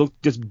hand, and it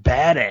looked just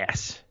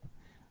badass.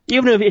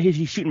 Even if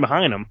he's shooting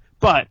behind him,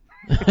 but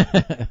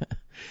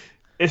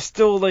it's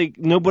still like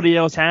nobody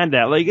else had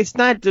that. Like, it's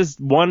not just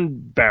one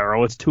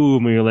barrel; it's 2 of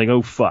them. And you're like,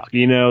 oh fuck,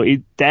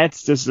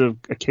 that's just a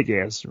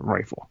kick-ass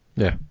rifle.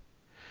 Yeah,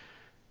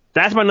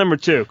 that's my number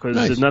 2 because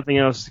nice. Nothing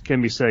else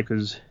can be said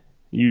because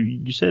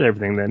you said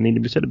everything that needed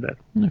to be said about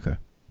it. Okay.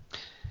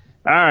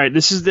 All right,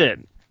 this is it.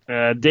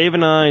 Dave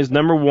and I's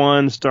number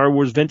 1 Star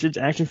Wars vintage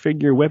action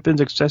figure,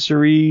 weapons,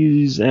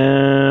 accessories,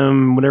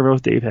 whatever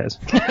else Dave has.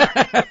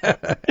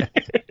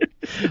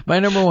 My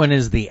number 1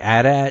 is the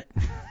AT-AT.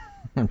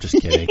 I'm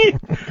just kidding.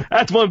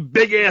 That's one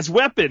big ass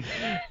weapon.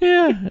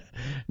 Yeah.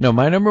 No,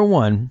 my number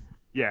 1.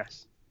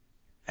 Yes.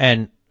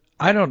 And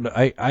I don't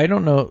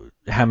know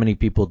how many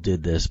people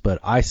did this, but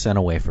I sent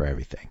away for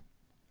everything.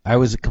 I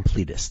was a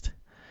completist.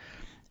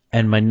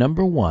 And my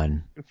number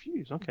 1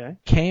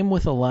 came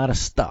with a lot of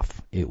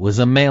stuff. It was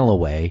a mail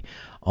away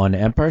on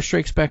Empire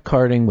Strikes Back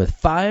carding with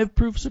 5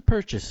 proofs of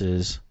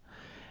purchases.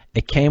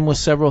 It came with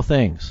several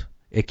things.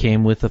 It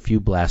came with a few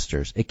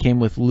blasters. It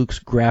came with Luke's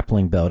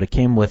grappling belt. It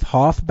came with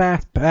Hoth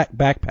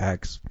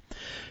backpacks,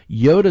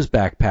 Yoda's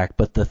backpack,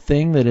 but the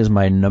thing that is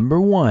my number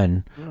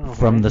 1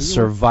 from the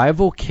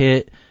survival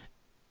kit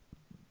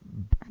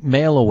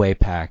mail away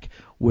pack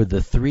were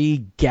the 3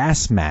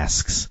 gas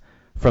masks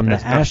from the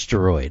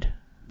asteroid.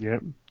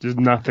 Yep, there's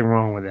nothing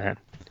wrong with that.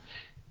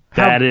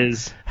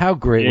 How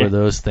great were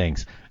those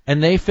things?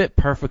 And they fit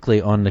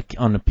perfectly on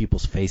the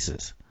people's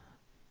faces.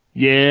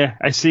 Yeah,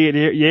 I see it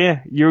here.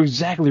 Yeah, you're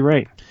exactly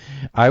right.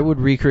 I would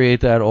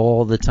recreate that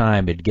all the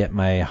time. I'd get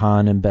my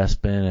Han and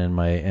Bespin and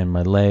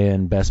my Leia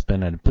and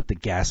Bespin, and I'd put the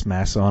gas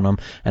masks on them,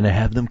 and I'd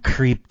have them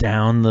creep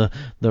down the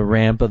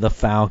ramp of the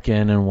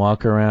Falcon and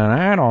walk around.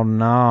 I don't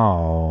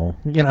know,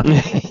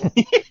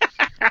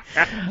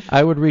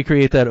 I would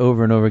recreate that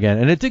over and over again.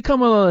 And it did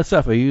come with all that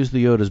stuff. I used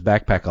the Yoda's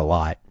backpack a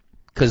lot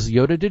because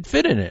Yoda did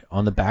fit in it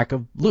on the back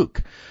of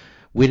Luke.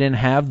 We didn't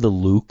have the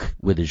Luke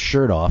with his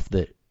shirt off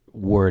that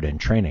wore it in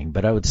training,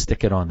 but I would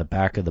stick it on the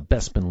back of the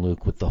Bespin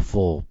Luke with the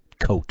full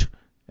coat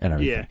and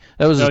everything. Yeah.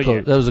 That was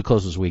the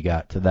closest we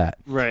got to that.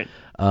 Right.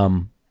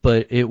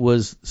 But it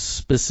was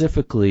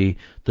specifically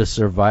the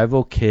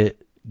survival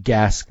kit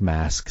gas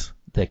masks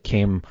that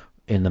came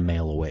in the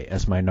mail away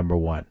as my number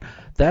 1.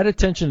 That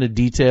attention to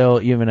detail,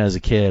 even as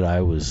a kid,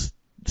 I was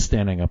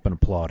standing up and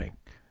applauding.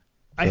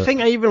 I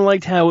think I even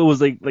liked how it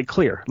was like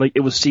clear, like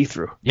it was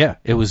see-through. Yeah,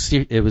 it was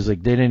like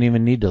they didn't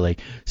even need to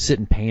like sit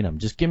and paint them.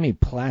 Just give me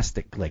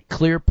plastic, like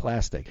clear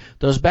plastic.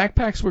 Those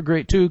backpacks were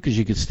great too because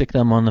you could stick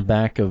them on the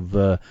back of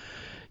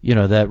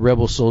that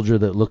rebel soldier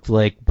that looked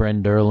like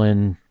Bren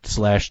Derlin /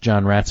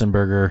 John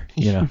Ratzenberger,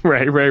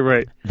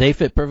 Right. They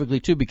fit perfectly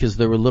too because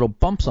there were little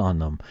bumps on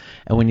them.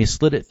 And when you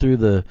slid it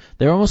through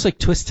they're almost like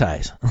twist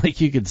ties.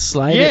 Like you could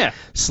slide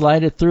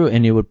it through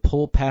and you would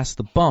pull past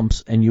the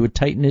bumps and you would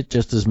tighten it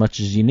just as much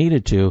as you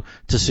needed to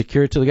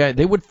secure it to the guy.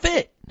 They would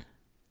fit.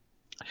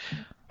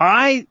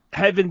 I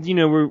haven't,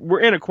 we're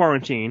in a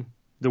quarantine,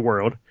 the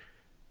world.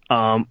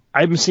 I've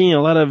been seeing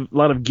a lot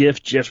of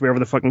GIFs, whatever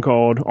they're fucking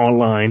called,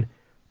 online.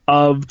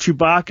 Of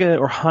Chewbacca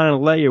or Han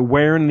and Leia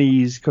wearing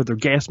these because they're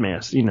gas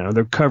masks.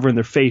 They're covering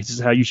their faces.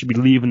 How you should be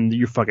leaving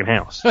your fucking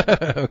house.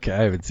 Okay,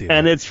 I haven't seen that.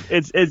 And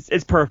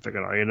it's perfect.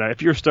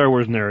 If you're a Star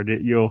Wars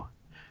nerd, you'll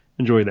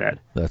enjoy that.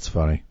 That's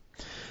funny.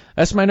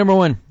 That's my number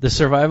one. The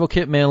survival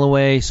kit mail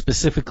away,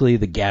 specifically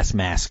the gas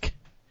mask.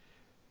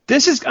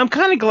 I'm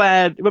kind of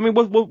glad. I mean,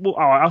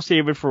 I'll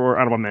save it for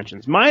honorable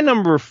mentions. My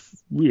number,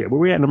 where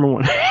we at number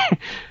one?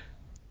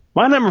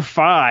 My number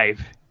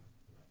 5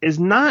 is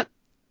not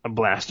a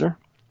blaster.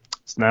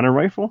 It's not a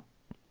rifle.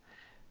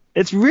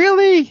 It's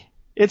really,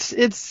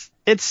 it's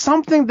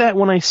something that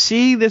when I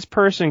see this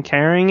person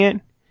carrying it,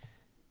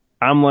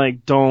 I'm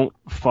like, don't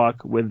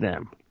fuck with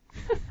them.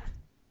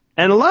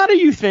 And a lot of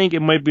you think it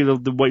might be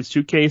the white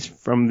suitcase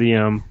from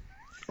the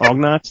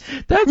Ognats.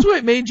 That's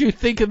what made you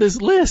think of this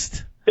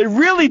list. It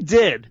really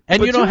did.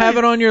 And you don't have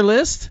it on your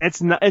list?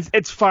 It's not.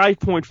 It's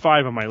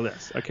 5.5 on my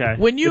list. Okay.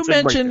 When you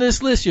mentioned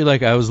this list, you're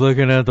like, I was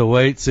looking at the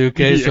white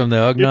suitcase from the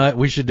Ugnaught.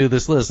 We should do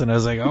this list. And I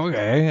was like,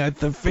 okay, I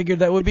figured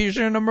that would be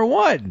your number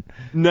one.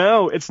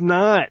 No, it's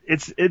not.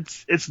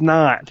 It's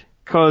not.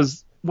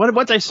 Because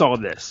once I saw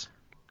this,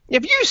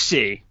 if you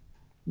see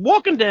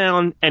walking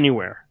down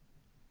anywhere,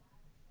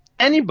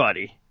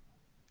 anybody,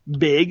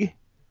 big,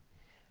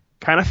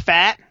 kind of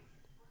fat,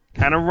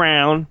 kind of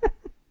round,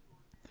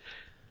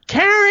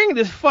 carrying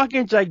this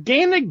fucking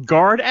gigantic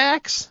guard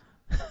axe,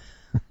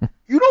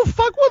 you don't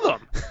fuck with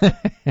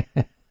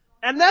them.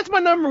 And that's my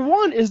number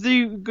one, is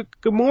the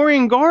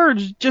Gamorrean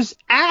guards, just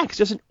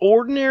an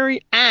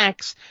ordinary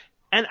axe.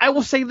 And I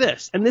will say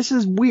this, and this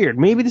is weird,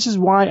 maybe this is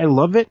why I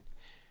love it.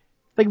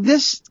 Like,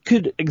 this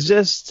could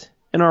exist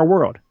in our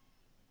world.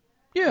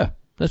 Yeah,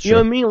 that's true. You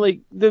know what I mean? Like,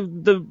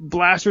 the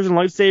blasters and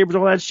lightsabers,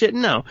 all that shit,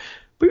 no.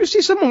 But you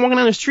see someone walking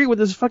down the street with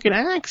this fucking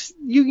axe,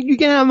 you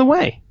get out of the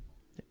way.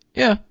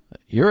 Yeah,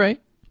 you're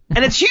right.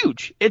 And it's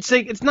huge. It's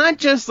like, it's not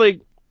just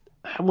like,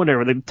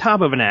 whatever, the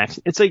top of an axe.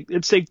 It's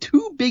like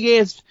 2 big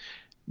ass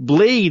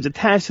blades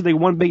attached to like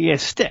one big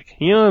ass stick.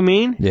 You know what I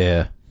mean?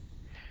 Yeah.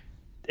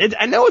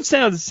 I know it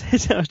sounds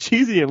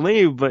cheesy and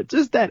lame, but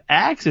just that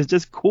axe is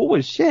just cool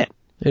as shit.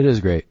 It is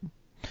great.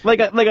 Like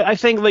I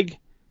think, like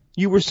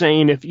you were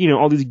saying, if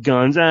all these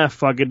guns,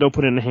 fuck it, don't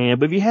put it in the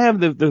hand. But if you have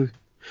the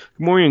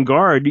Gamorrean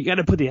guard, you got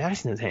to put the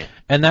axe in his hand.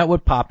 And that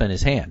would pop in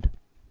his hand.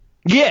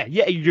 Yeah,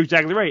 you're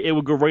exactly right. It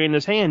would go right in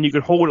his hand. You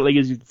could hold it like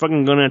he's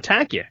fucking going to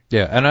attack you.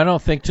 Yeah, and I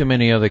don't think too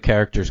many other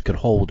characters could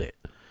hold it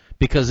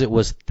because it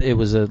was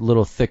a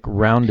little thick,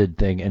 rounded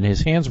thing, and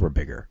his hands were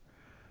bigger.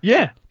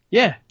 Yeah.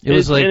 It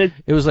was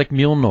like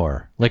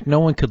Mjolnir. Like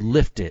no one could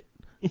lift it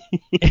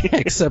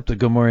except the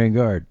Gamorrean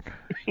guard.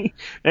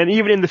 And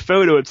even in the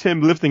photo, it's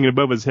him lifting it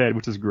above his head,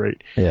 which is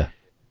great. Yeah.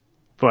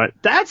 But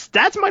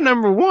that's my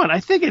number one. I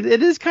think it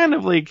is kind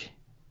of like,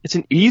 it's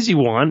an easy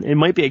one. It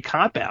might be a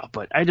cop-out,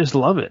 but I just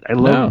love it. I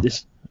love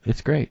this.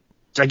 It's great.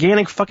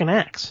 Gigantic fucking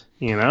axe,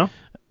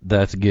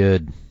 That's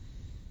good.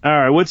 All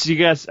right, what's you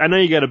guys? I know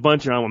you got a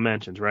bunch of honorable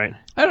mentions, right?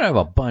 I don't have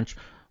a bunch.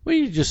 Well,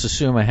 you just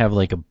assume I have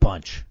like a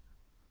bunch.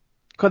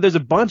 Because there's a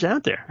bunch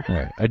out there. All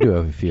right, I do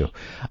have a few.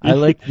 I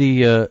like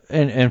the,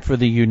 and for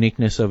the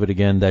uniqueness of it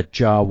again, that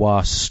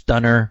Jawa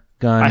stunner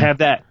gun. I have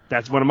that.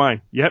 That's one of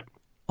mine. Yep.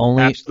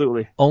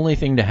 Absolutely. Only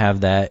thing to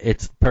have that.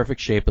 It's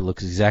perfect shape. It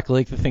looks exactly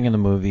like the thing in the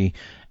movie.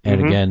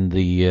 And again,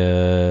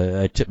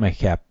 I tip my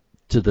cap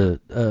to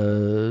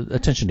the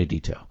attention to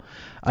detail.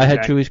 I had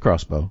Chewie's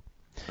crossbow.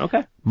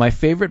 Okay. My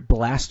favorite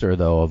blaster,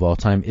 though, of all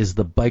time is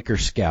the Biker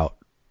Scout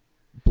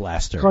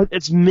blaster.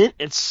 It's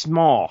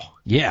small.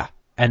 Yeah.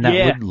 And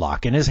that would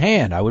lock in his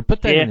hand. I would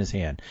put that in his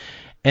hand.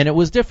 And it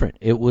was different.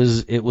 It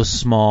was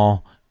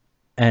small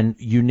and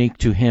unique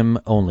to him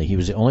only. He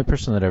was the only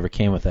person that ever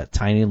came with that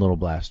tiny little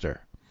blaster.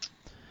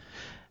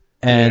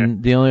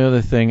 And the only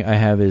other thing I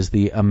have is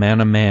the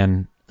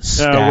Man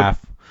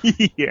staff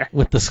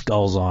with the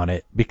skulls on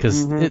it,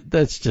 because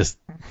that's just,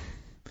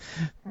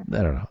 I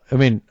don't know. I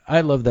mean,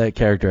 I love that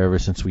character ever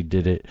since we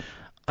did it.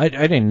 I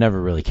never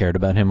really cared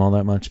about him all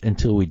that much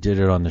until we did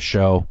it on the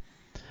show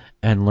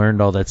and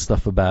learned all that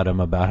stuff about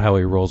him, about how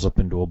he rolls up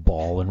into a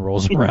ball and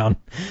rolls around.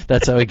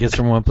 That's how he gets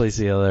from one place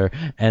to the other,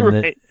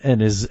 and and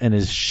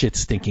his shit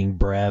stinking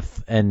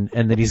breath, and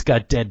that he's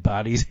got dead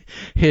bodies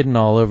hidden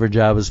all over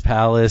Jabba's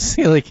palace,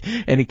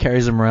 and he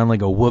carries them around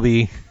like a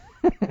whoopee.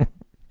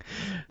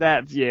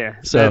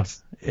 So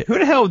who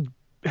the hell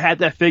had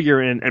that figure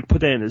and put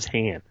that in his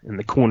hand in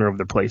the corner of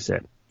the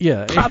playset?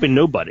 Yeah, probably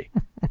nobody.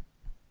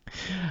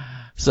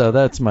 So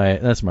that's my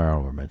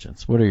honorable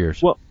mentions. What are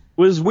yours? Well,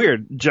 it was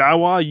weird.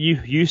 Jawa,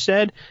 you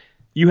said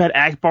you had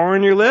Akbar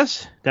on your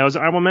list. That was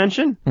an honorable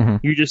mention. Mm-hmm.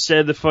 You just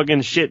said the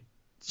fucking shit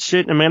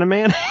in a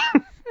man.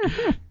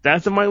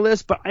 That's on my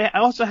list. But I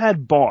also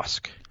had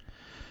Bosk.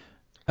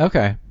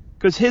 Okay.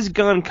 Because his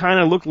gun kind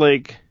of looked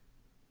like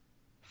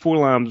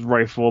Forlam's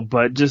rifle,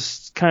 but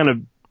just kind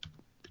of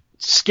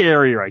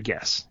scarier, I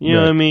guess. You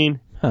know what I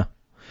mean? Huh.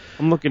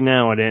 I'm looking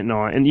now at it.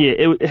 And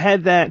it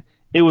had that.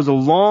 It was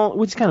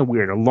which is kind of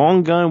weird, a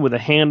long gun with a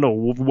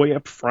handle way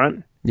up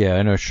front. Yeah,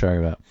 I know what you're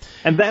talking about.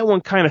 And that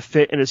one kind of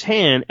fit in his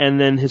hand, and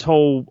then his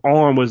whole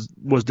arm was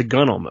the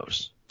gun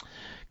almost.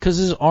 Because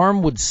his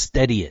arm would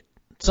steady it.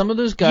 Some of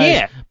those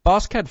guys,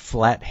 Bosk had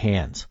flat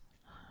hands.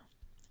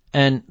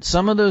 And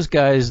some of those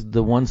guys,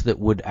 the ones that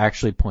would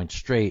actually point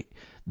straight,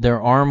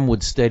 their arm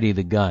would steady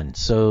the gun.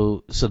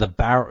 So the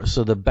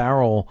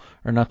barrel,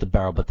 or not the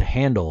barrel, but the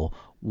handle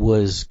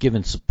was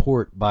given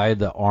support by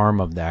the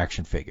arm of the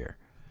action figure.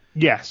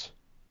 Yes.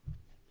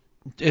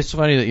 It's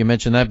funny that you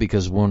mentioned that,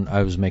 because when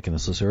I was making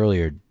this list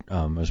earlier,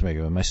 I was making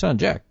it with my son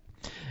Jack,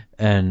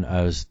 and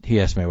he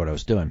asked me what I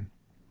was doing,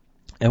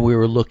 and we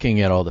were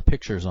looking at all the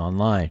pictures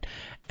online,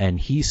 and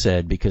he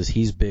said, because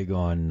he's big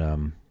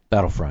on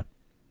Battlefront,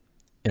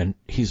 and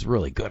he's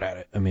really good at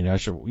it. I mean,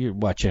 you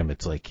watch him.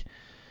 It's like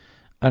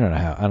I don't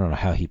know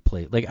how he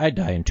played. Like, I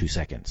die in 2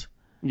 seconds.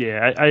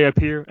 Yeah, I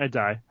appear, I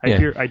die. I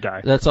appear, I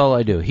die. That's all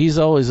I do. He's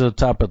always at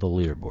the top of the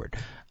leaderboard.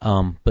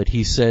 But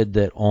he said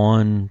that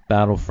on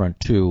Battlefront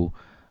 2,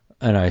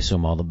 and I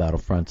assume all the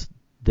Battlefronts,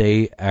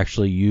 they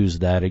actually use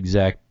that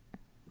exact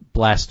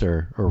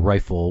blaster or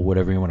rifle,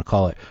 whatever you want to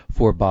call it,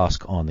 for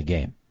Bosk on the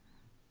game.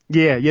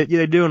 Yeah,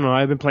 they're doing it.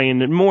 I've been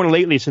playing it more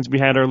lately since we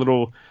had our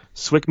little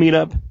SWIC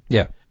meetup.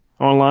 Yeah.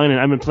 Online, and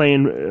I've been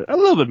playing a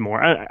little bit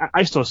more.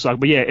 I still suck,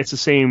 but yeah, it's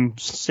the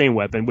same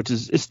weapon, which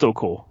is it's still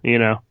cool, you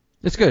know.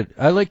 It's good.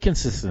 I like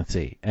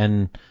consistency,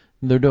 and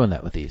they're doing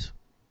that with these.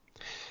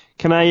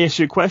 Can I ask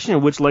you a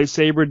question? Which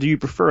lightsaber do you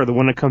prefer, the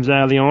one that comes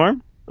out of the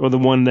arm, or the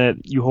one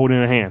that you hold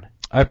in a hand?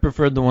 I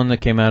preferred the one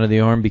that came out of the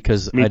arm,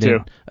 because I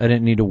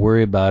didn't need to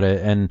worry about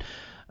it, and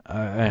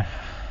I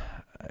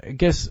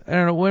guess, I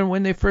don't know,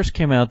 when they first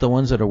came out, the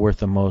ones that are worth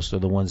the most are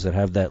the ones that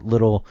have that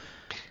little.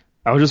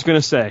 I was just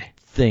gonna say.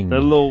 Thing. The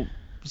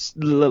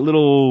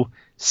little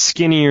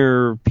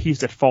skinnier piece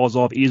that falls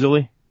off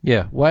easily.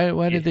 Yeah.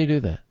 Why did they do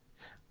that?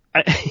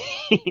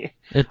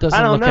 It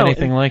doesn't look know.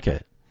 Anything like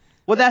it.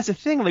 Well, that's the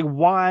thing. Like,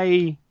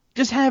 why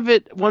just have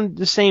it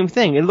the same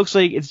thing? It looks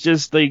like it's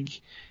just like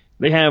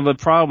they have a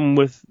problem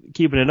with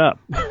keeping it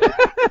up.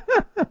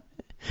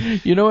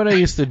 You know what I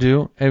used to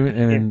do? I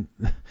mean,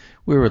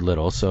 we were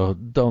little, so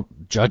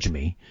don't judge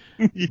me.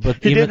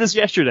 But you did this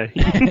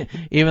yesterday.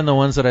 Even the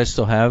ones that I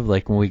still have,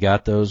 like when we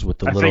got those with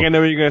the I think I know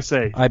what you're going to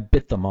say. I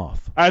bit them off.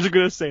 I was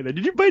going to say that.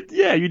 Did you bite?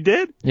 Yeah, you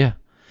did? Yeah.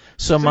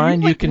 So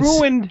mine, you can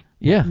ruined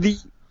the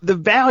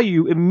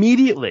value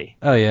immediately.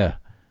 Oh, yeah.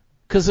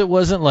 Because it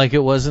wasn't like it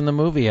was in the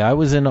movie. I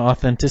was into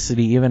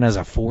authenticity even as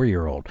a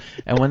 4-year-old.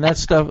 And when that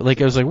stuff,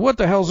 like, I was like, what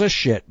the hell's this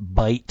shit?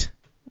 Bite.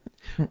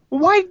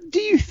 Why do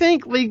you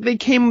think they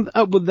came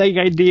up with the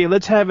idea,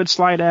 let's have it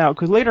slide out?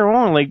 Because later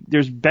on, like,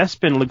 there's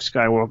Bespin Luke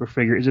Skywalker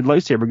figure. His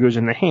lightsaber goes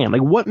in the hand.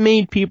 Like, what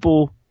made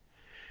people,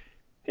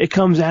 it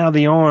comes out of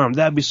the arm,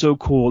 that'd be so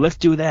cool, let's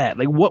do that?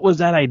 Like, what was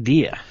that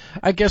idea?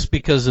 I guess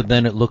because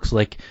then it looks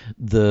like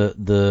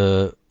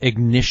the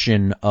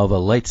ignition of a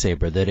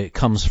lightsaber, that it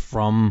comes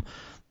from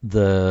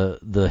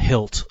the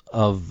hilt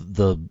of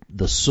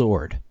the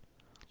sword.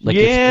 Like,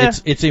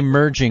 it's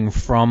emerging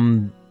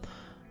from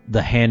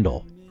the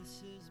handle.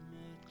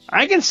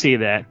 I can see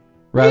that.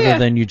 Rather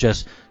than you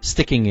just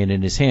sticking it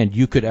in his hand,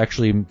 you could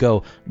actually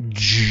go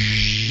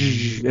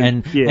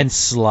and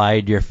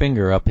slide your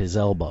finger up his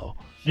elbow.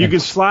 You can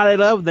slide it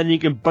up, then you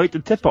can bite the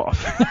tip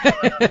off.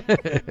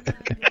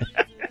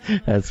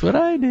 That's what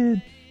I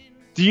did.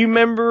 Do you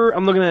remember,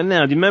 I'm looking at it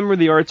now, do you remember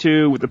the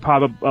R2 with the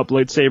pop-up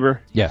lightsaber?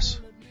 Yes.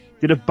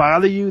 Did it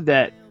bother you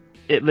that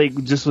it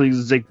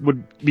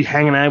would be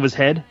hanging out of his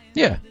head?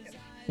 Yeah.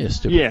 Yeah,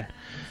 stupid.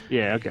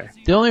 Yeah, okay.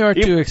 The only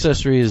R2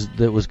 accessory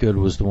that was good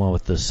was the one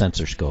with the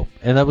sensor scope.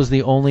 And that was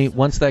the only,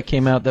 once that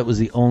came out, that was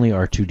the only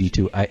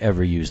R2-D2 I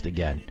ever used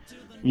again.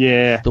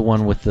 Yeah. The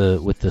one with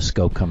the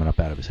scope coming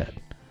up out of his head.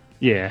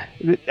 Yeah.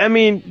 I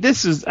mean,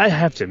 I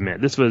have to admit,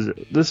 this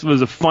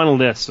was a fun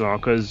list,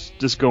 because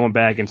just going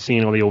back and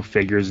seeing all the old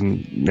figures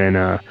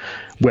and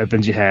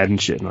weapons you had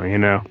and shit, you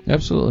know?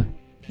 Absolutely.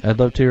 I'd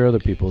love to hear other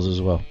people's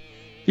as well.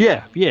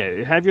 Yeah,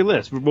 have your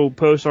list. We'll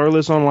post our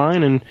list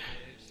online,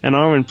 and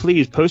Armin,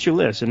 please post your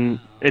list. And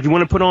if you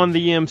want to put on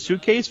the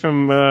suitcase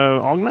from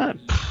Ognat,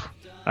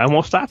 I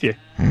won't stop you.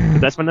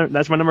 That's my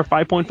number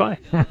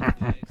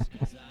 5.5.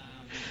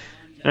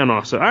 And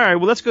also, all right,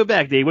 well, let's go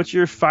back, Dave. What's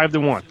your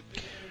 5-1?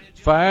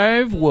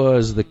 5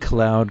 was the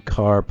Cloud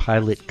Car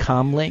Pilot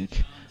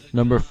Comlink.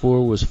 Number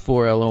 4 was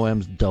 4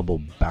 LOM's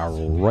double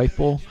barrel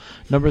rifle.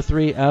 Number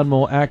 3,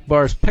 Admiral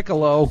Akbar's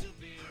Piccolo.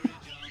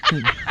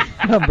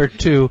 Number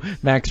 2,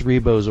 Max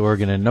Rebo's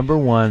organ. And number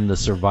 1, the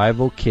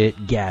Survival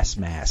Kit gas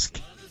mask.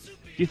 Do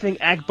you think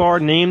Akbar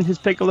named his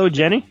Piccolo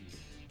Jenny?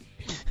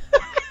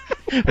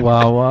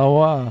 Wow.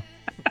 All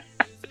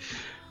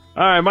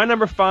right, my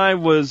number 5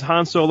 was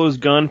Han Solo's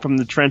gun from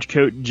the Trench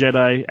Coat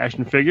Jedi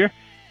action figure.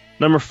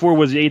 Number 4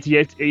 was the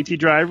AT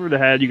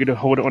driver you could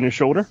hold it on your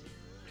shoulder.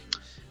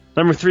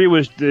 Number 3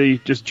 was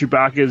just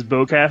Chewbacca's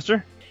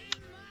bowcaster.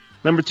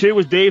 Number 2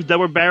 was Dave's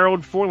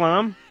double-barreled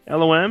 4-LOM,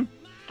 LOM.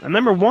 And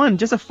number 1,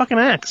 just a fucking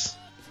axe.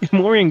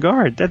 Morian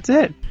Guard, that's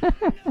it.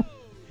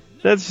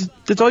 That's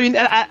all you need.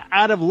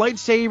 Out of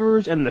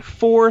lightsabers and the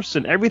Force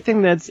and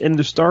everything that's in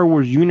the Star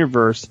Wars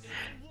universe,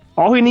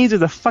 all he needs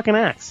is a fucking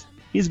axe.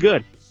 He's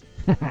good.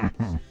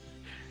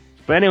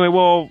 But anyway,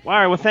 all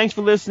right, well, thanks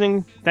for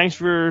listening. Thanks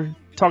for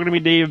talking to me,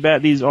 Dave,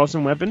 about these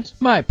awesome weapons.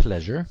 My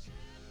pleasure.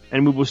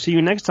 And we will see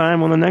you next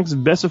time on the next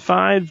Best of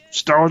 5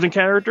 Star Wars and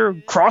Character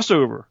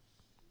crossover.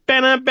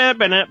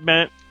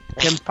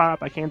 Tim's Pop,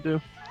 I can't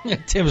do.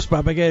 Tim's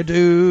Pop, I gotta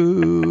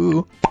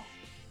do.